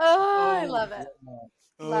 Oh, I love it.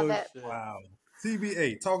 Love Oh, it. shit. Wow.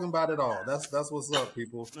 TBA, talking about it all. That's what's up,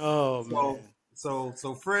 people. Oh man. So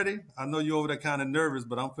Freddie, I know you're over there kind of nervous,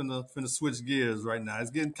 but I'm finna switch gears right now. It's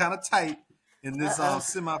getting kind of tight in this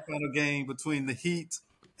semifinal game between the Heat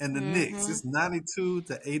and the Knicks. It's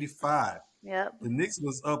 92-85. Yep. The Knicks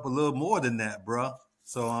was up a little more than that, bruh.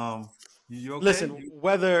 So you okay? Listen,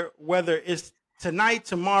 whether it's tonight,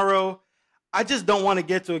 tomorrow, I just don't want to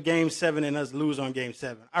get to a game 7 and us lose on game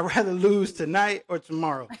 7. I'd rather lose tonight or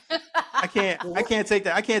tomorrow. I can't take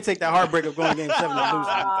that. I can't take that heartbreak of going game 7 and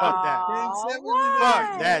losing. Fuck that. Game 7?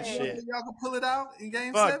 Fuck that shit. Y'all can pull it out in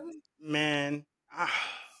game Fuck, 7? man.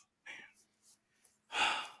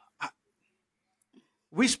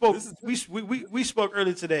 We spoke we spoke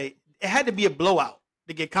earlier today. It had to be a blowout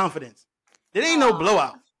to get confidence. There ain't no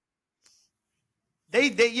blowout. They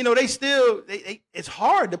it's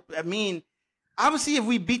hard to, I mean, obviously if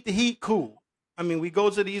we beat the Heat, cool. I mean, we go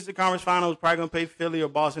to the Eastern Conference Finals, probably gonna play Philly or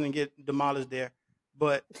Boston and get demolished there.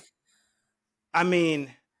 But I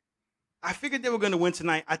mean, I figured they were gonna win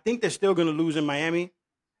tonight. I think they're still gonna lose in Miami.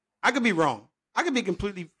 I could be wrong. I could be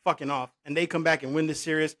completely fucking off, and they come back and win this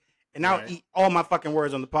series, and I'll eat all my fucking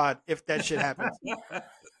words on the pod if that shit happens.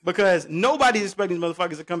 Because nobody's expecting these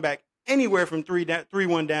motherfuckers to come back anywhere from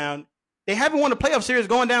 3-1 down. They haven't won a playoff series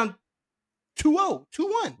going down 2-0,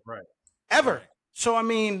 2-1. Right. Ever. Right. So, I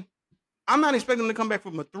mean, I'm not expecting them to come back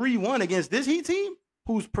from a 3-1 against this Heat team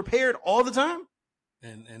who's prepared all the time.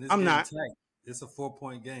 And it's I'm not. tight. It's a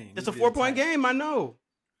 4-point game. It's a 4-point game, I know.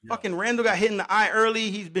 Yeah. Fucking Randall got hit in the eye early.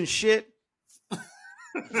 He's been shit.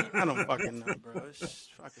 I don't fucking know, bro. It's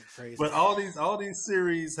just fucking crazy. But all these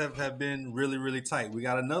series have been really, really tight. We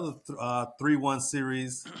got another 3-1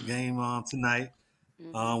 series game tonight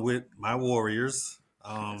with my Warriors.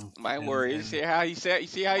 My Warriors. See how he said? You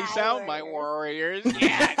see how he sound? My Warriors. Warriors.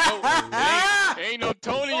 Yeah. Ain't no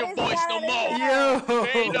tone in your voice no more. Yo.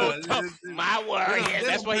 Ain't no tone. My Warriors.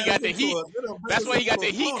 That's why he got the Heat. That's why he got the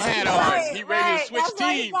Heat hat Right, on. He ready to switch That's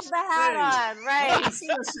why he teams. got the hat on. Right. I see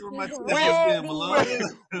that shit with my He's team, ready.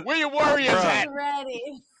 Malone. Where your Warriors Bruh. at? He's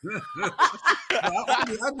ready.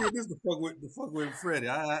 I did this to fuck with Freddie.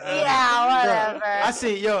 Yeah, whatever. I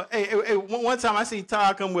see, hey, one time I see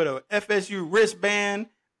Todd come with a FSU wristband,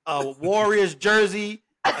 a Warriors jersey,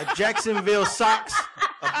 a Jacksonville socks,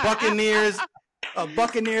 a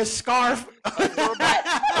Buccaneers scarf. A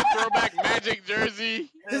throwback Magic jersey.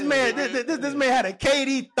 This man had a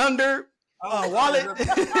KD Thunder wallet.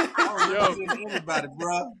 I represent everybody,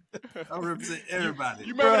 bro. I represent everybody.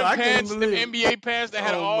 You remember Bro, I the can't pants, the believe it. NBA pants that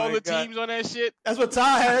had Oh all my the God. teams on that shit? That's what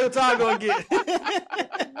Todd had. That's what Todd gonna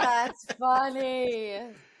get. That's funny.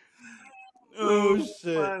 Oh Too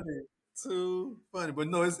shit. funny. Too funny. But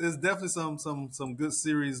no, it's definitely some good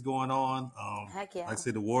series going on. Heck yeah. Like I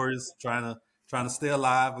said, the Warriors trying to stay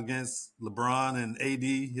alive against LeBron and AD,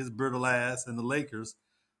 his brittle ass, and the Lakers.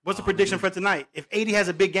 What's the prediction for tonight? If AD has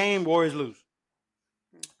a big game, Warriors lose.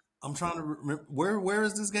 I'm trying to remember where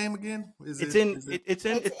is this game again? It's in Golden State.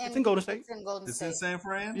 It's in Golden It's State. in San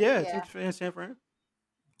Fran. Yeah, Yeah. it's in San Fran.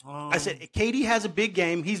 Um, I said KD has a big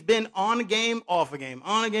game. He's been on a game, off a game,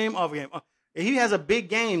 on a game, off a game. If he has a big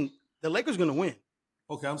game, the Lakers gonna win.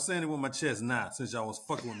 okay, I'm saying it with my chest now since y'all was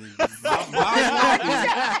fucking with me.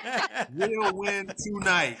 My Warriors will win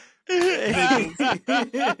tonight.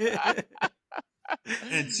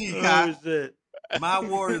 And Chica, Oh shit! my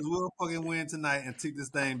Warriors will fucking win tonight and take this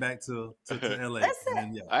thing back to LA. That's it.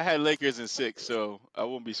 And yeah. I had Lakers in 6, so I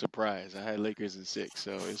won't be surprised. I had Lakers in 6,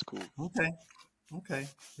 so it's cool. Okay.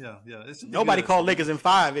 Yeah. It should be Nobody good. called Lakers in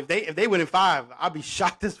 5. If they win in 5, I'd be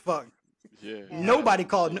shocked as fuck. Yeah. Nobody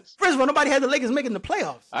called. First of all, nobody had the Lakers making the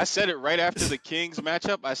playoffs. I said it right after the Kings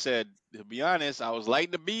matchup. I said, to be honest, I was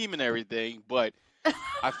lighting the beam and everything, but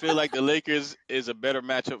I feel like the Lakers is a better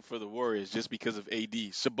matchup for the Warriors just because of AD.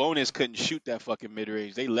 Sabonis couldn't shoot that fucking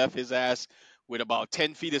mid-range. They left his ass with about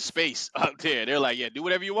 10 feet of space out there. They're like, yeah, do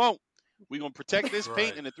whatever you want. We're going to protect this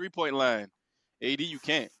paint Right. in the three-point line. AD, you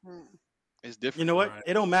can't. It's different. You know what? Right.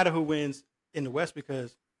 It don't matter who wins in the West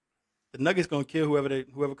because the Nuggets gonna kill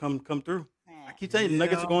whoever come through. I keep telling you, the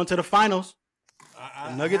Nuggets Yeah. are going to the finals. I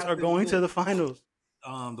The Nuggets have are to going admit, to the finals.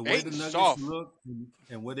 the way Ain't the Nuggets soft. look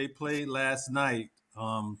and what they played last night.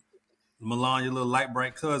 Milan, your little light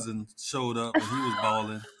bright cousin, showed up and he was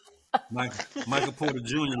balling. Michael Porter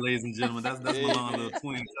Jr., ladies and gentlemen, that's Milan's little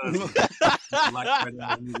twin cousin. Light bright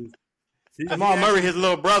ass niggas. Jamal Murray, his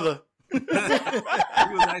little brother. He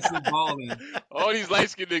was actually balling. All these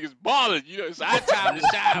light-skinned niggas balling. You know, it's our time to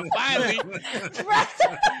shine. Finally,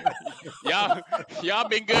 y'all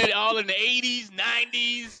been good all in the 80s,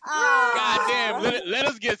 90s. Goddamn, let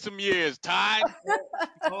us get some years, Todd.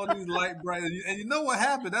 All these light bright, and you know what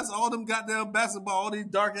happened? That's all them goddamn basketball. All these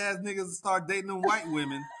dark ass niggas start dating them white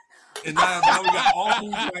women, and now we got all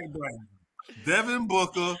these light bright. Devin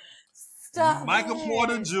Booker, Stop Michael it.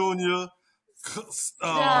 Porter Jr.,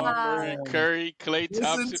 Oh Murray, man. Curry, Klay Listen,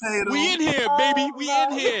 Thompson. Tatum. We in here, baby. We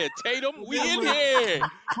in here. Tatum, we in here.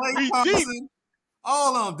 Clay We deep. Thompson.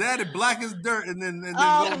 All of them. Daddy black as dirt, and then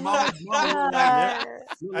Oh little my mama look God.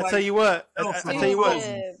 I tell you what. Elsa I tell you what.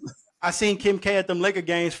 Stupid. I seen Kim K at them Laker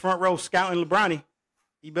games, front row scouting LeBronny.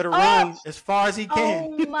 He better run as far as he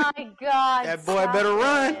can. Oh my God. That boy better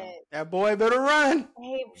run. That boy better run.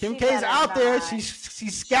 Hey, Kim she K's better out there. not.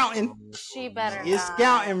 She's scouting. She better She's not.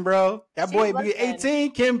 scouting, bro. That She's boy be looking.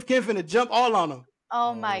 18. Kim finna jump all on him.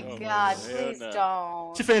 Oh my no, God. no, Please no.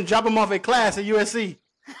 don't. She finna drop him off at class at USC.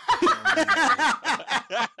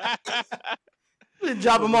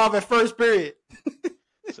 Drop him off at first period.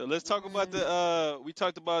 So let's talk about we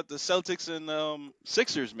talked about the Celtics and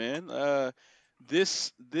Sixers, man.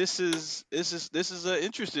 This is an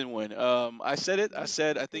interesting one. I said it. I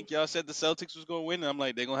said I think y'all said the Celtics was going to win. And I'm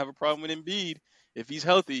like they're going to have a problem with Embiid if he's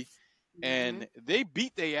healthy. And they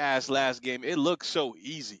beat their ass last game. It looked so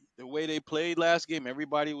easy. The way they played last game,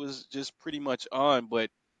 everybody was just pretty much on. But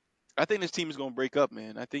I think this team is going to break up,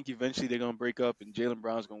 man. I think eventually they're going to break up and Jaylen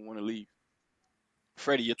Brown's going to want to leave.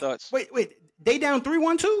 Freddie, your thoughts? Wait. They down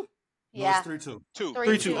 3-1-2? Yeah. 3-2. 2.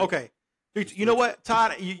 3-2. Okay. 3-2. You know what,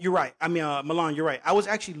 Todd? You're right. I mean, Milan, you're right. I was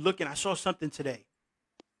actually looking. I saw something today.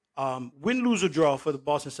 Win, lose, or draw for the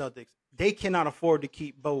Boston Celtics. They cannot afford to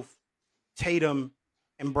keep both Tatum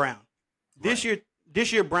and Brown. This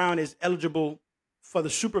year, Brown is eligible for the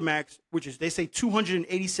Supermax, which is they say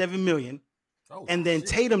 $287 million, and then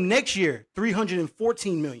Tatum next year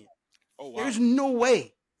 $314 million. Oh wow. There's no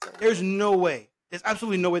way. There's no way. There's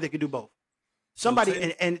absolutely no way they could do both. Somebody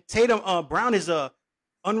Tatum- and Tatum, Brown is a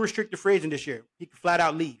unrestricted free agent this year. He can flat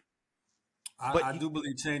out leave. But I do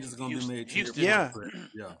believe changes are going to be made. to your Houston. Yeah. point, Fred.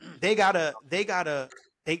 Yeah. They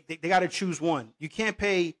gotta choose one. You can't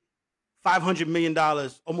pay $500 million,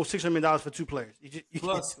 almost $600 million for two players. You can't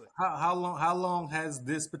Plus, do it. how long has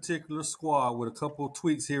this particular squad with a couple of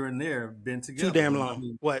tweaks here and there been together? Too damn I long.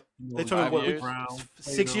 mean, What? you know, They talking what? years? Brown,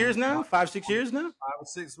 6 Tatum, years now? 5-6 years now? 5 or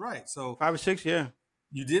 6, right? So 5 or 6, yeah.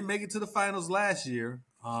 you did make it to the finals last year,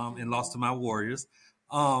 and lost to my Warriors.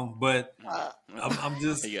 But I'm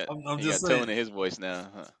just, He got, I'm he just got saying. tone in his voice now.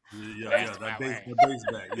 Huh? Yeah, that bass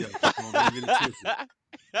back. Yeah, don't get it twisted.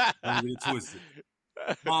 Don't get it twisted.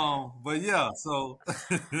 But yeah, so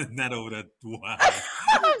not over that. Wow.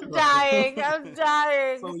 I'm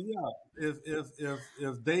dying. So yeah,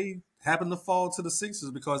 if they happen to fall to the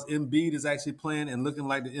Sixers because Embiid is actually playing and looking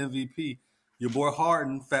like the MVP, your boy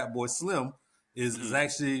Harden, Fat Boy Slim, is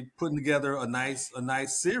actually putting together a nice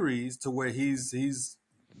series to where he's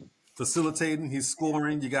facilitating, he's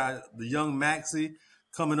scoring. You got the young Maxey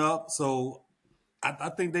coming up, so I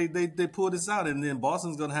think they pull this out, and then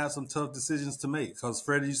Boston's going to have some tough decisions to make because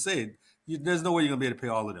Freddie, you said there's no way you're going to be able to pay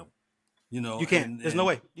all of them. You know, You can't. There's no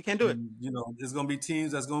way. You can't do it. and, you know, there's going to be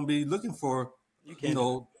teams that's going to be looking for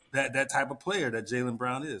can't. that type of player that Jaylen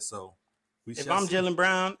Brown is. So we If shall I'm see. Jaylen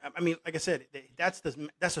Brown, I mean, like I said, that's a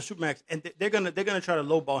supermax, and they're gonna try to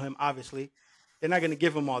lowball him. Obviously, they're not gonna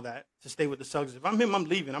give him all that to stay with the Celtics. If I'm him, I'm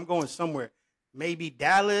leaving. I'm going somewhere. Maybe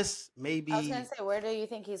Dallas. Maybe. I was gonna say, where do you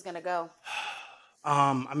think he's gonna go?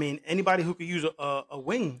 I mean, anybody who could use a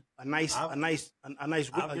wing, a nice I'll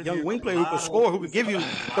young give wing you player who a could lot score, of- who could give you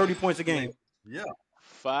 30 points a game. Yeah.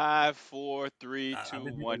 5, 4, 3, I 2,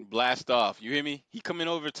 mean, 1. Blast off. You hear me? He coming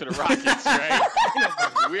over to the Rockets, right?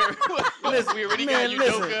 we already got man,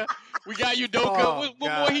 listen. Udoka. We got Udoka. Oh, what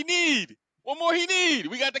God. more he need? What more he need?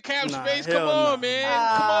 We got the cap Nah, space. hell Come on, no.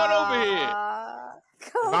 man. Come on over here.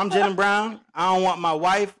 If I'm Jaylen Brown, I don't want my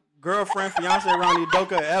wife, girlfriend, fiance around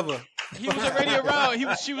Udoka ever. He was already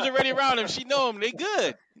around. She was already around him. She know him. They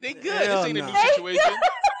good. They good. Hell This ain't a no. new situation.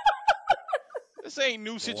 This ain't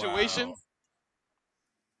new situation. Wow.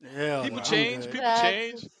 Hell People no, I'm change. good. people That's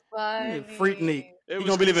change. funny. Freak Neek. It You was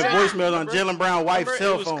gonna be leaving consensual. voicemails on Jaylen Brown wife's Remember,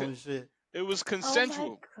 cell it was phone con- and shit. It was Oh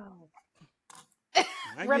consensual. my God.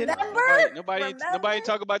 I get it. Remember? Nobody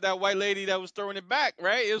talk about that white lady that was throwing it back,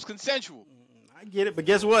 right? It was consensual. I get it, but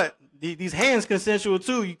guess what? These hands consensual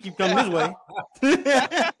too. You keep coming this way.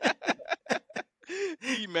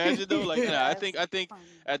 Can you imagine though? Like, nah, I think Funny.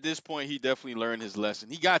 at this point he definitely learned his lesson.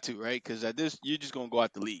 He got to, right? Because at this, you're just gonna go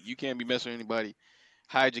out the league. You can't be messing with anybody.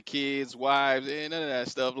 Hide your kids, wives, and none of that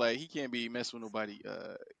stuff. Like he can't be messing with nobody.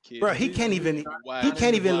 Kids. Bro, he can't even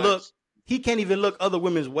look. He can't even look other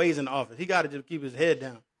women's ways in the office. He got to just keep his head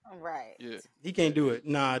down. Right. Yeah. He can't do it.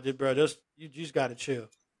 Nah, bro, you just got to chill.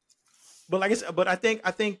 But like I said, I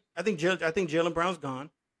think Jaylen Brown's gone.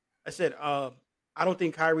 I said, I don't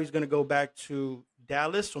think Kyrie's going to go back to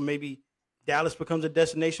Dallas, so maybe Dallas becomes a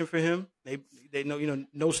destination for him. They know,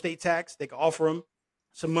 no state tax. They can offer him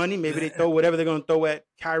some money. Maybe they throw whatever they're going to throw at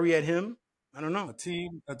Kyrie at him. I don't know.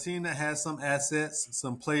 A team that has some assets,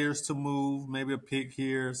 some players to move, maybe a pick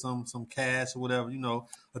here, some cash or whatever.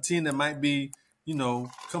 A team that might be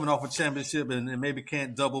coming off a championship and maybe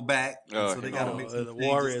can't double back, and Oh, so they got to no. make Oh, some the changes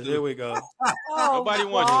Warriors. Here too. we go. Oh Nobody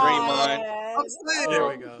wants Draymond. I'm God. saying, Here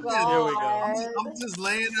we Oh go. man, Here we go. I'm God. just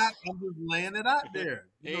laying out. I'm just laying it out there.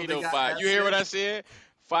 Ain't They no got five. You hear what I assets. said?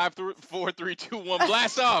 5, 4, 3, 2, 1.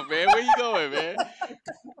 Blast off, man. Where you going, man?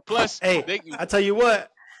 Plus, Hey, they can. I tell you what,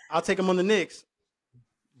 I'll take him on the Knicks.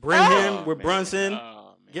 Bring him Oh with man. Brunson.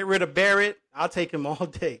 Oh man. Get rid of Barrett. I'll take him all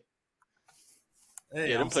day. Hey,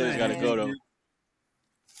 Yeah, them I'm players saying got to you, go you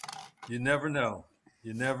though. you never know.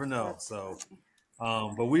 You never know. That's So,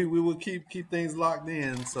 funny. but we will keep things locked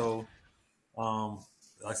in. So, like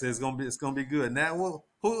I said, it's gonna be good. Now,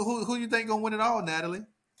 who you think gonna win it all, Natalie?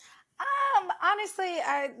 Honestly,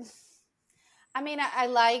 I mean, I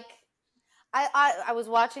like. I was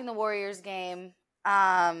watching the Warriors game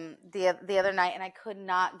the other night, and I could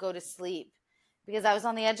not go to sleep because I was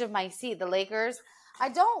on the edge of my seat. The Lakers. I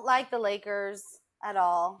don't like the Lakers at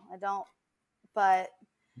all. I don't, but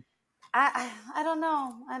I don't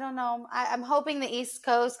know. I don't know. I'm hoping the East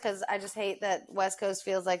Coast, because I just hate that West Coast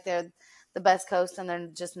feels like they're the best coast and they're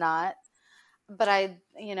just not. But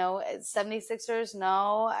 76ers,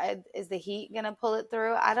 no. Is the Heat going to pull it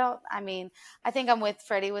through? I mean, I think I'm with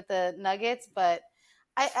Freddie with the Nuggets, but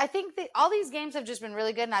I think that all these games have just been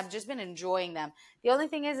really good and I've just been enjoying them. The only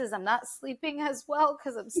thing is I'm not sleeping as well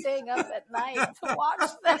because I'm staying up at night to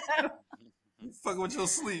watch them. You fucking with your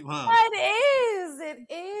sleep, huh? It is.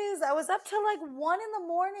 It is. I was up till like 1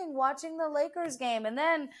 a.m. watching the Lakers game, and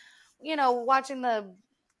then, watching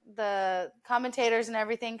the commentators and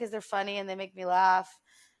everything because they're funny and they make me laugh.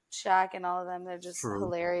 Shaq and all of them, they're just True.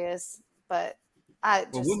 hilarious. But But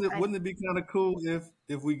wouldn't it be kind of cool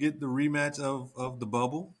if we get the rematch of the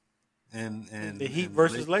bubble The Heat and the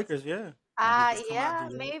versus Lakers? Lakers, yeah. Lakers come out yeah, the West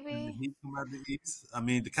and the maybe. Heat come out the East. I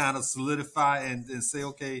mean, to kind of solidify and say,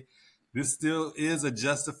 okay, this still is a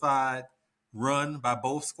justified run by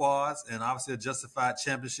both squads, and obviously a justified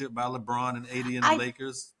championship by LeBron and AD and the I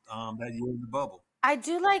Lakers that year in the bubble. I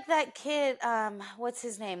do like that kid. What's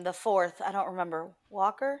his name? The fourth. I don't remember.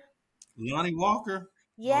 Walker. Lonnie Walker. Oh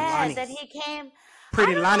Yes, Lonnie. that he came. I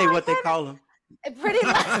Pretty don't know. Lonnie, what they call him. Pretty.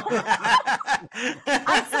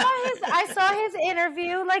 I saw his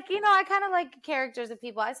interview. Like, I kind of like characters of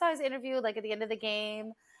people. I saw his interview like at the end of the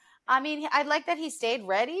game. I mean, I like that he stayed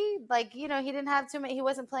ready. Like, he didn't have too much. He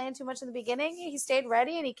wasn't playing too much in the beginning. He stayed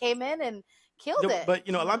ready and he came in and killed it. But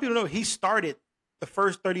a lot of people know he started the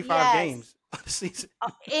first 35 Yes. games of the season.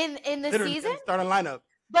 In the Literally, season, in the starting lineup.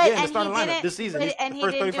 but Yeah, in the and he starting lineup didn't. this season. And The he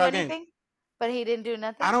first didn't do 35 games. anything. But he didn't do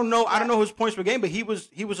nothing. I don't know. I Yeah. don't know his points per game, but he was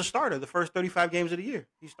a starter the first 35 games of the year.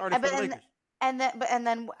 He started for But the Lakers. and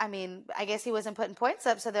then I mean, I guess he wasn't putting points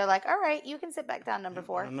up, so they're like, all right, you can sit back down, number I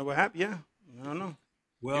 4. don't know what happened. Yeah, I don't know.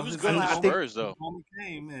 Well, He was his good on the I think- Spurs though. moment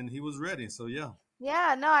came and he was ready. So yeah.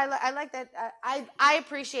 Yeah, no, I like that. I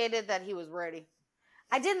appreciated that he was ready.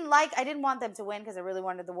 I didn't want them to win because I really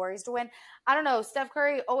wanted the Warriors to win. I don't know. Steph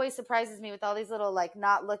Curry always surprises me with all these little like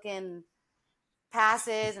not looking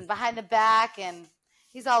passes and behind the back, and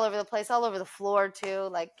he's all over the place, all over the floor too.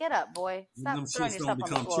 Like, get up, boy! Stop Them throwing shits yourself don't on the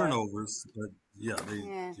become floor. turnovers, but yeah, they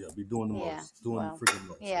Yeah. be doing the Yeah, most, doing well, the freaking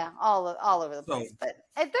most. Yeah, all over the So- place. But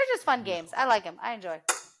they're just fun games. I like them. I enjoy.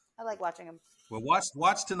 I like watching them. Well,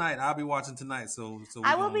 watch tonight. I'll be watching tonight. So we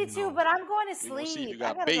I will gonna, be too, but I'm going to We gonna sleep. see if you I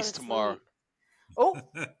got gotta go base to tomorrow. sleep. Oh,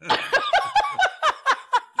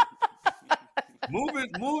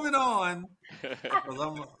 moving on. 'Cause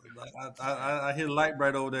I hear light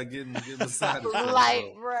bright over there getting beside us.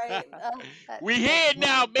 light right. We here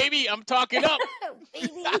now, baby. I'm talking up.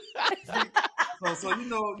 baby.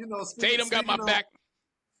 So Tatum got my back.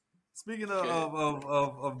 Speaking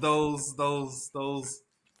of those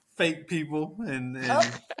fake people, and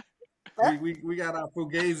we got our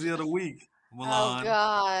Fugazi of the week, Oh Milan.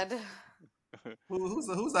 God.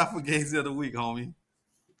 Who's our Fugazi of the week, homie?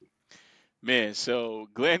 Man, so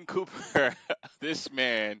Glenn Cooper, this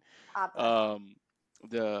man,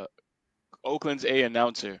 the Oakland's A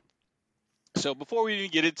announcer. So before we even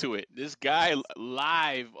get into it, this guy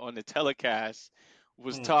live on the telecast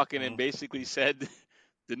was talking and basically said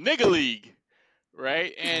the nigga league,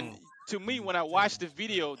 right? And to me, when I watched the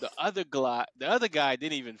video, the other guy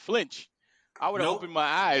didn't even flinch. I would have Nope. opened my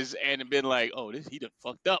eyes and been like, "Oh, he done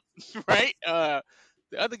fucked up," right? The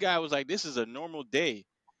other guy was like, "This is a normal day."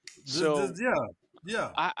 So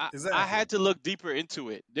yeah, exactly. I had to look deeper into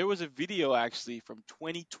it. There was a video actually from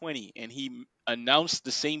 2020, and he announced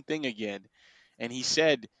the same thing again, and he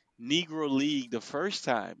said Negro League the first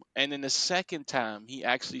time, and then the second time he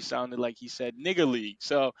actually sounded like he said Nigger League.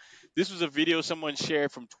 So this was a video someone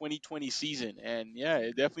shared from 2020 season, and yeah,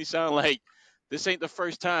 it definitely sounded like this ain't the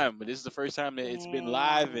first time, but this is the first time that it's been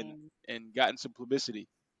live Dang. and gotten some publicity.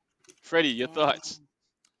 Freddie, your thoughts? Dang.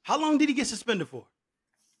 How long did he get suspended for?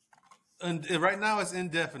 And right now it's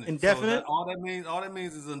indefinite. Indefinite? So all that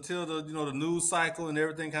means is until the news cycle and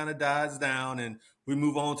everything kind of dies down, and we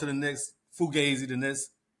move on to the next fugazi, the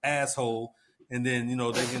next asshole, and then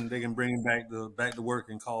they can bring him back to work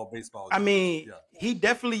and call baseball games. I mean, he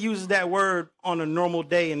definitely uses that word on a normal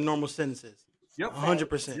day in normal sentences. Yep,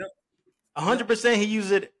 100%. Yep. 100%. He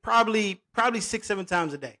uses it probably 6-7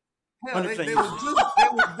 times a day. Hell, they were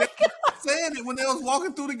saying it when they was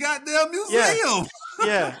walking through the goddamn museum.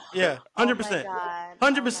 Yeah. 100%.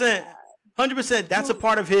 100%. 100%. That's a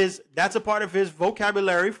part of his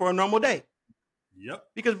vocabulary for a normal day. Yep.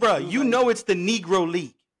 Because, bro, it's the Negro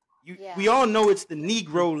League. We all know it's the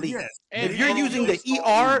Negro League. Yes. If you're using the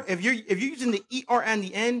ER, if you're using the ER and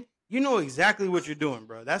the N, you know exactly what you're doing,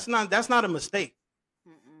 bro. That's not a mistake.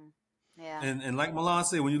 Yeah. And like Milan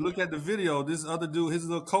said, when you look at the video, this other dude, his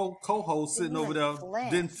little co-host sitting over there,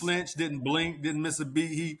 didn't flinch, didn't blink, didn't miss a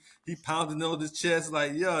beat. He pounded on his chest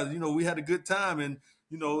like, yeah, we had a good time and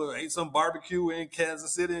ate some barbecue in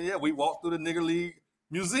Kansas City. And yeah, we walked through the Nigger League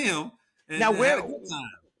Museum. And Now had a good time.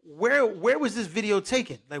 Where was this video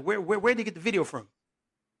taken? Like where did they get the video from?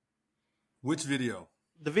 Which video?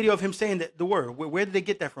 The video of him saying the word. Where did they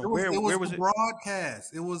get that from? Where was it?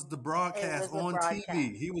 Broadcast. It was the broadcast on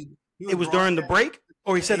TV. It was during the break,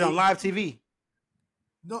 or he said it on live TV.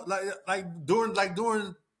 No, like during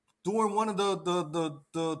one of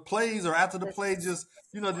the plays or after the play, just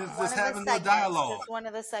having the dialogue. Just one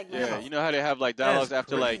of the segments. Yeah, you know how they have like dialogues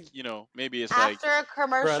That's after crazy. maybe it's after a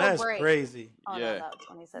commercial bro, that's break. crazy. Oh Yeah. no, that was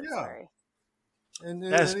when he said sorry. And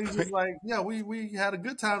That's he's just like, yeah, we had a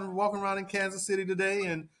good time walking around in Kansas City today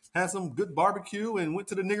and had some good barbecue and went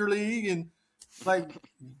to the Nigger League and like,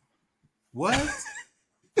 what?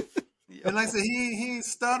 And like I said, he ain't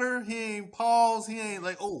stutter, he ain't pause, he ain't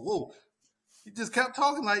like, oh, whoa. He just kept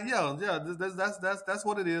talking like, that's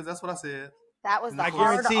what it is. That's what I said. That was the I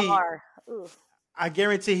hard guarantee- R. Ooh. I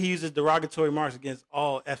guarantee he uses derogatory marks against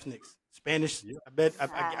all ethnics. Spanish, Yep. I bet.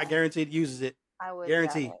 I guarantee he uses it. I would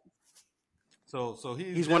Guarantee. doubt it, So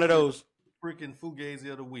He's one of those. freaking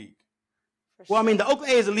fugazi of the week. for Well, I mean, sure. the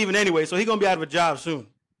Oakland A's are leaving anyway, so he's gonna be out of a job soon.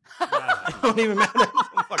 It don't even matter. It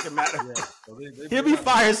don't fucking matter. Yeah, so He'll be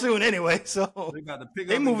fired soon anyway. So They got to pick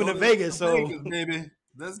They up and moving go to Vegas, so- Vegas, baby.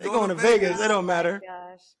 Let's they're go going to Vegas. It don't matter.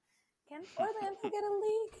 Gosh. Can Orlando get a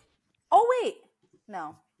league? Oh wait.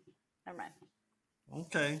 No. Never mind.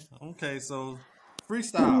 Okay. So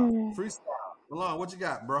freestyle. Milan, what you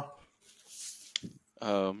got, bro?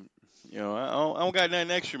 I don't got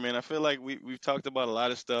nothing extra, man. I feel like we've talked about a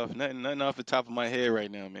lot of stuff. Nothing off the top of my head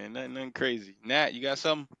right now, man. Nothing crazy. Nat, you got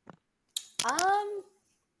something?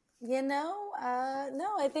 No,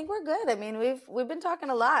 I think we're good. I mean, we've been talking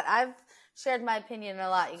a lot. I've shared my opinion a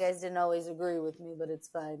lot. You guys didn't always agree with me, but it's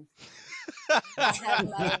fine. I have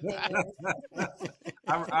my opinion.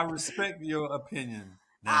 I respect your opinion,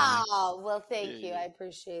 Natalie, Oh, well, thank you. Yeah. I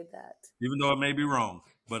appreciate that. even though it may be wrong.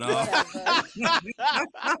 But Oh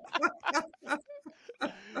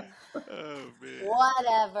man.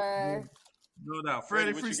 Whatever. no doubt.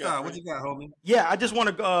 Freddie, Freddie, what you freestyle. got, What you got, homie? Yeah, I just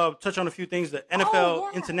want to touch on a few things. The NFL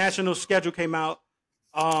yeah. international schedule came out.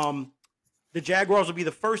 The Jaguars will be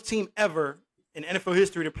the first team ever in NFL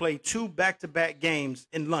history to play 2 back-to-back games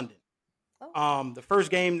in London. The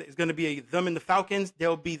first game is going to be them and the Falcons.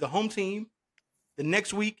 They'll be the home team. The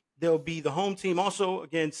next week, they'll be the home team also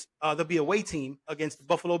against, there'll be a away team against the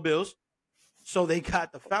Buffalo Bills. So they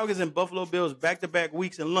got the Falcons and Buffalo Bills back-to-back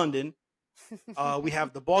weeks in London. We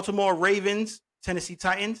have the Baltimore Ravens, Tennessee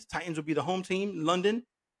Titans. Titans will be the home team in London.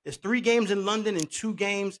 There's 3 games in London and 2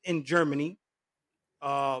 games in Germany.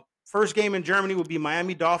 First game in Germany will be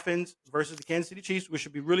Miami Dolphins versus the Kansas City Chiefs, which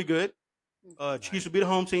should be really good. Chiefs will be the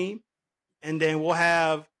home team. And then we'll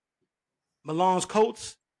have Milan's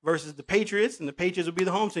Colts versus the Patriots, and the Patriots will be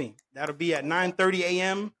the home team. That'll be at 9:30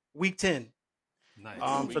 a.m. Week 10.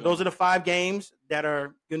 Nice. So those are the 5 games that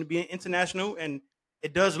are going to be international, and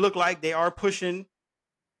it does look like they are pushing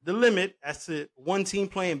the limit as to one team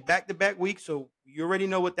playing back-to-back weeks. So you already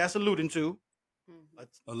know what that's alluding to. A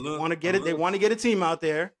They little- want to get a it. They little- want to get a team out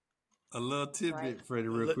there. A little tidbit, Right. Freddie,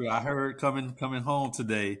 real quick. I heard coming home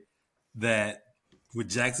today that with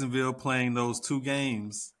Jacksonville playing those 2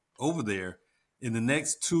 games over there, in the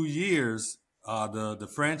next 2 years,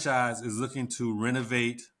 the franchise is looking to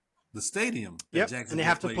renovate the stadium. that Yep, and they Jacksonville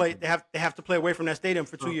have to plays play. in. They have to play away from that stadium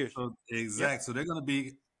for 2 years. Exactly. So they're going to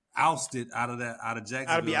be ousted out of Jacksonville.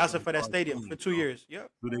 I'd be outside for that stadium for 2 years. Yep.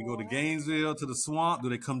 Do they go to Gainesville, to the swamp? Do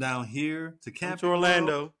they come down here to Come Camping to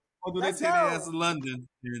Orlando? Or do they take their ass to London?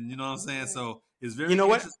 And you know what I'm saying? So it's very. You know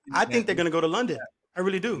what? interesting I that think they're gonna go to London. I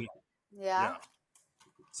really do. Yeah.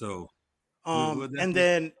 So, And definitely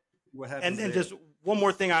then what happens there. just one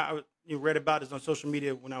more thing I read about this on social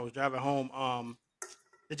media when I was driving home.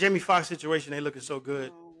 The Jamie Foxx situation, they looking so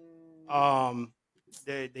good.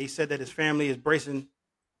 They said that his family is bracing,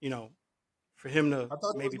 for him to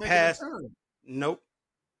maybe pass. Nope.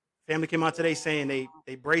 Family came out today saying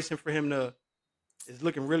they bracing for him to. It's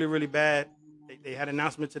looking really, really bad. They had an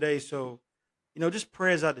announcement today, so just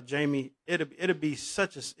prayers out to Jamie. It'll be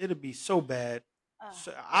so bad.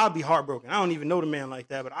 So I'll be heartbroken. I don't even know the man like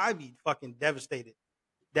that, but I'd be fucking devastated.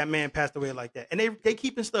 That man passed away like that, and they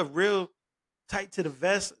keeping stuff real tight to the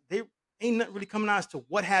vest. They ain't nothing really coming out as to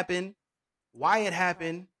what happened, why it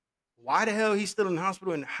happened, why the hell he's still in the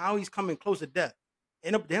hospital, and how he's coming close to death.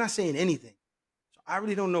 And they're not saying anything. So I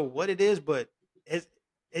really don't know what it is, but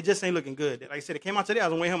it just ain't looking good. Like I said, it came out today. I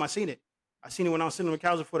was on the way home. I seen it when I was sitting on the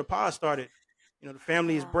couch before the pod started. The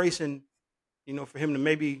family is bracing, for him to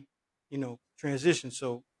maybe, transition.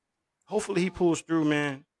 So hopefully he pulls through,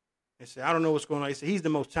 man. And say, I don't know what's going on. He said he's the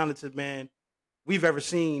most talented man we've ever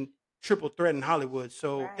seen, triple threat in Hollywood.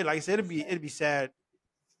 So like I said, it'd be sad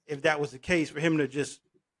if that was the case for him to just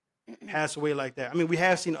pass away like that. I mean, we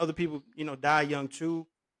have seen other people, die young too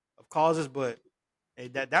of causes, but hey,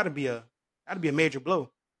 that'd be a major blow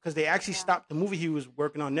because they actually stopped the movie he was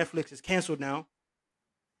working on. Netflix is canceled now.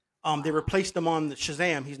 They replaced him on the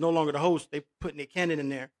Shazam. He's no longer the host. They put Nick Cannon in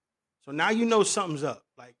there. So now something's up.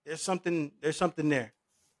 Like there's something there.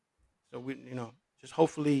 So we, just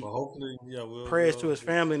hopefully prayers to his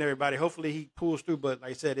family and everybody. Hopefully he pulls through. But like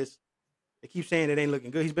I said, they keep saying it ain't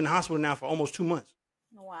looking good. He's been in the hospital now for almost 2 months.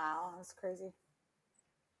 Wow, that's crazy.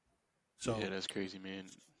 So yeah, that's crazy, man.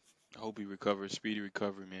 I hope he recovers, speedy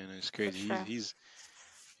recovery, man. It's crazy. Sure. He's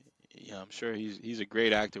I'm sure he's a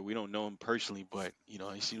great actor. We don't know him personally, but he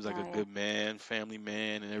seems like a good man, family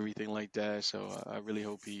man, and everything like that. So I really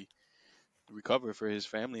hope he recover for his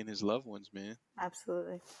family and his loved ones, man.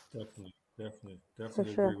 Absolutely. Definitely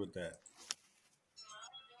agree with that.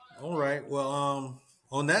 All right. Well,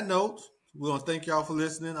 on that note, we want to thank y'all for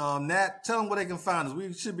listening. Nat, tell them where they can find us.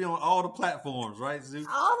 We should be on all the platforms, right, Zoo?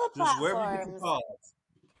 All the Just wherever you get platforms. your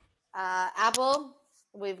calls. Apple.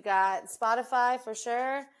 We've got Spotify for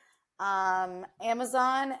sure.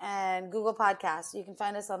 Amazon and Google Podcasts. You can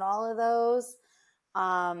find us on all of those.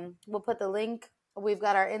 We'll put the link. We've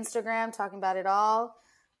got our Instagram, talking about it all.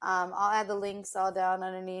 I'll add the links all down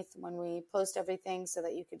underneath when we post everything so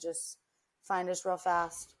that you could just find us real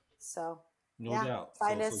fast. So, No doubt.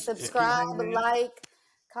 Find So us, check subscribe, it out, like,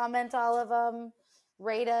 comment all of them,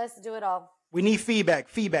 rate us, do it all. we need feedback,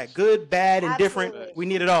 good, bad, and different. Absolutely. We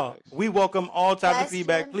need it all. We welcome all types of Questions.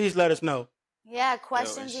 feedback. Please let us know. Yeah,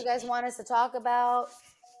 questions you guys want us to talk about.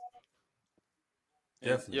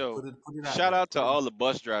 Definitely. Yo, Put it out shout there. out to all the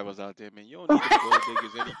bus drivers out there, man. You don't need the gold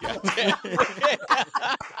diggers any goddamn.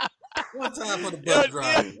 One time for the bus driver.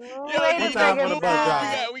 Way to One time bring for the it bus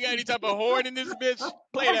back. driver. We got any type of horn in this bitch?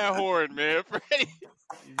 Play that horn, man. Freddie.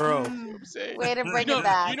 Bro. You know what I'm saying? Way to bring it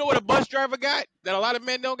back. You know what a bus driver got that a lot of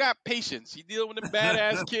men don't got? Patience. He dealing with the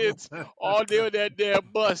badass kids all day on that damn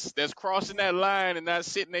bus that's crossing that line and not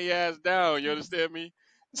sitting their ass down. You understand me?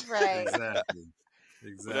 Right. Exactly.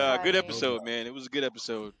 But, good Funny. episode, man. It was a good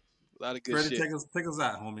episode. A lot of good Freddie, shit. take us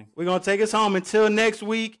out, homie. We're going to take us home. Until next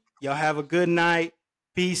week, y'all have a good night.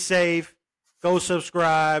 Be safe. Go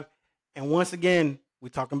subscribe. And once again, we're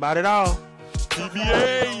talking about it all.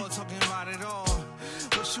 TBA. Talking about it all.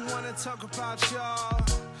 What you want to talk about, y'all?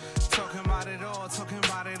 Talking about it all. Talking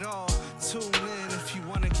about it all. Tune in if you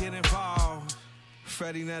want to get involved.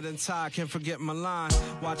 Freddie, Ned, and Ty, can't forget my line.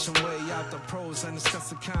 Watch them weigh out the pros and discuss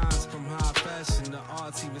the cons. From high fashion to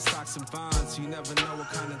arts, even stocks and bonds. You never know what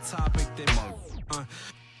kind of topic they might.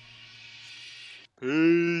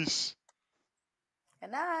 Peace.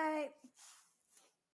 Good night.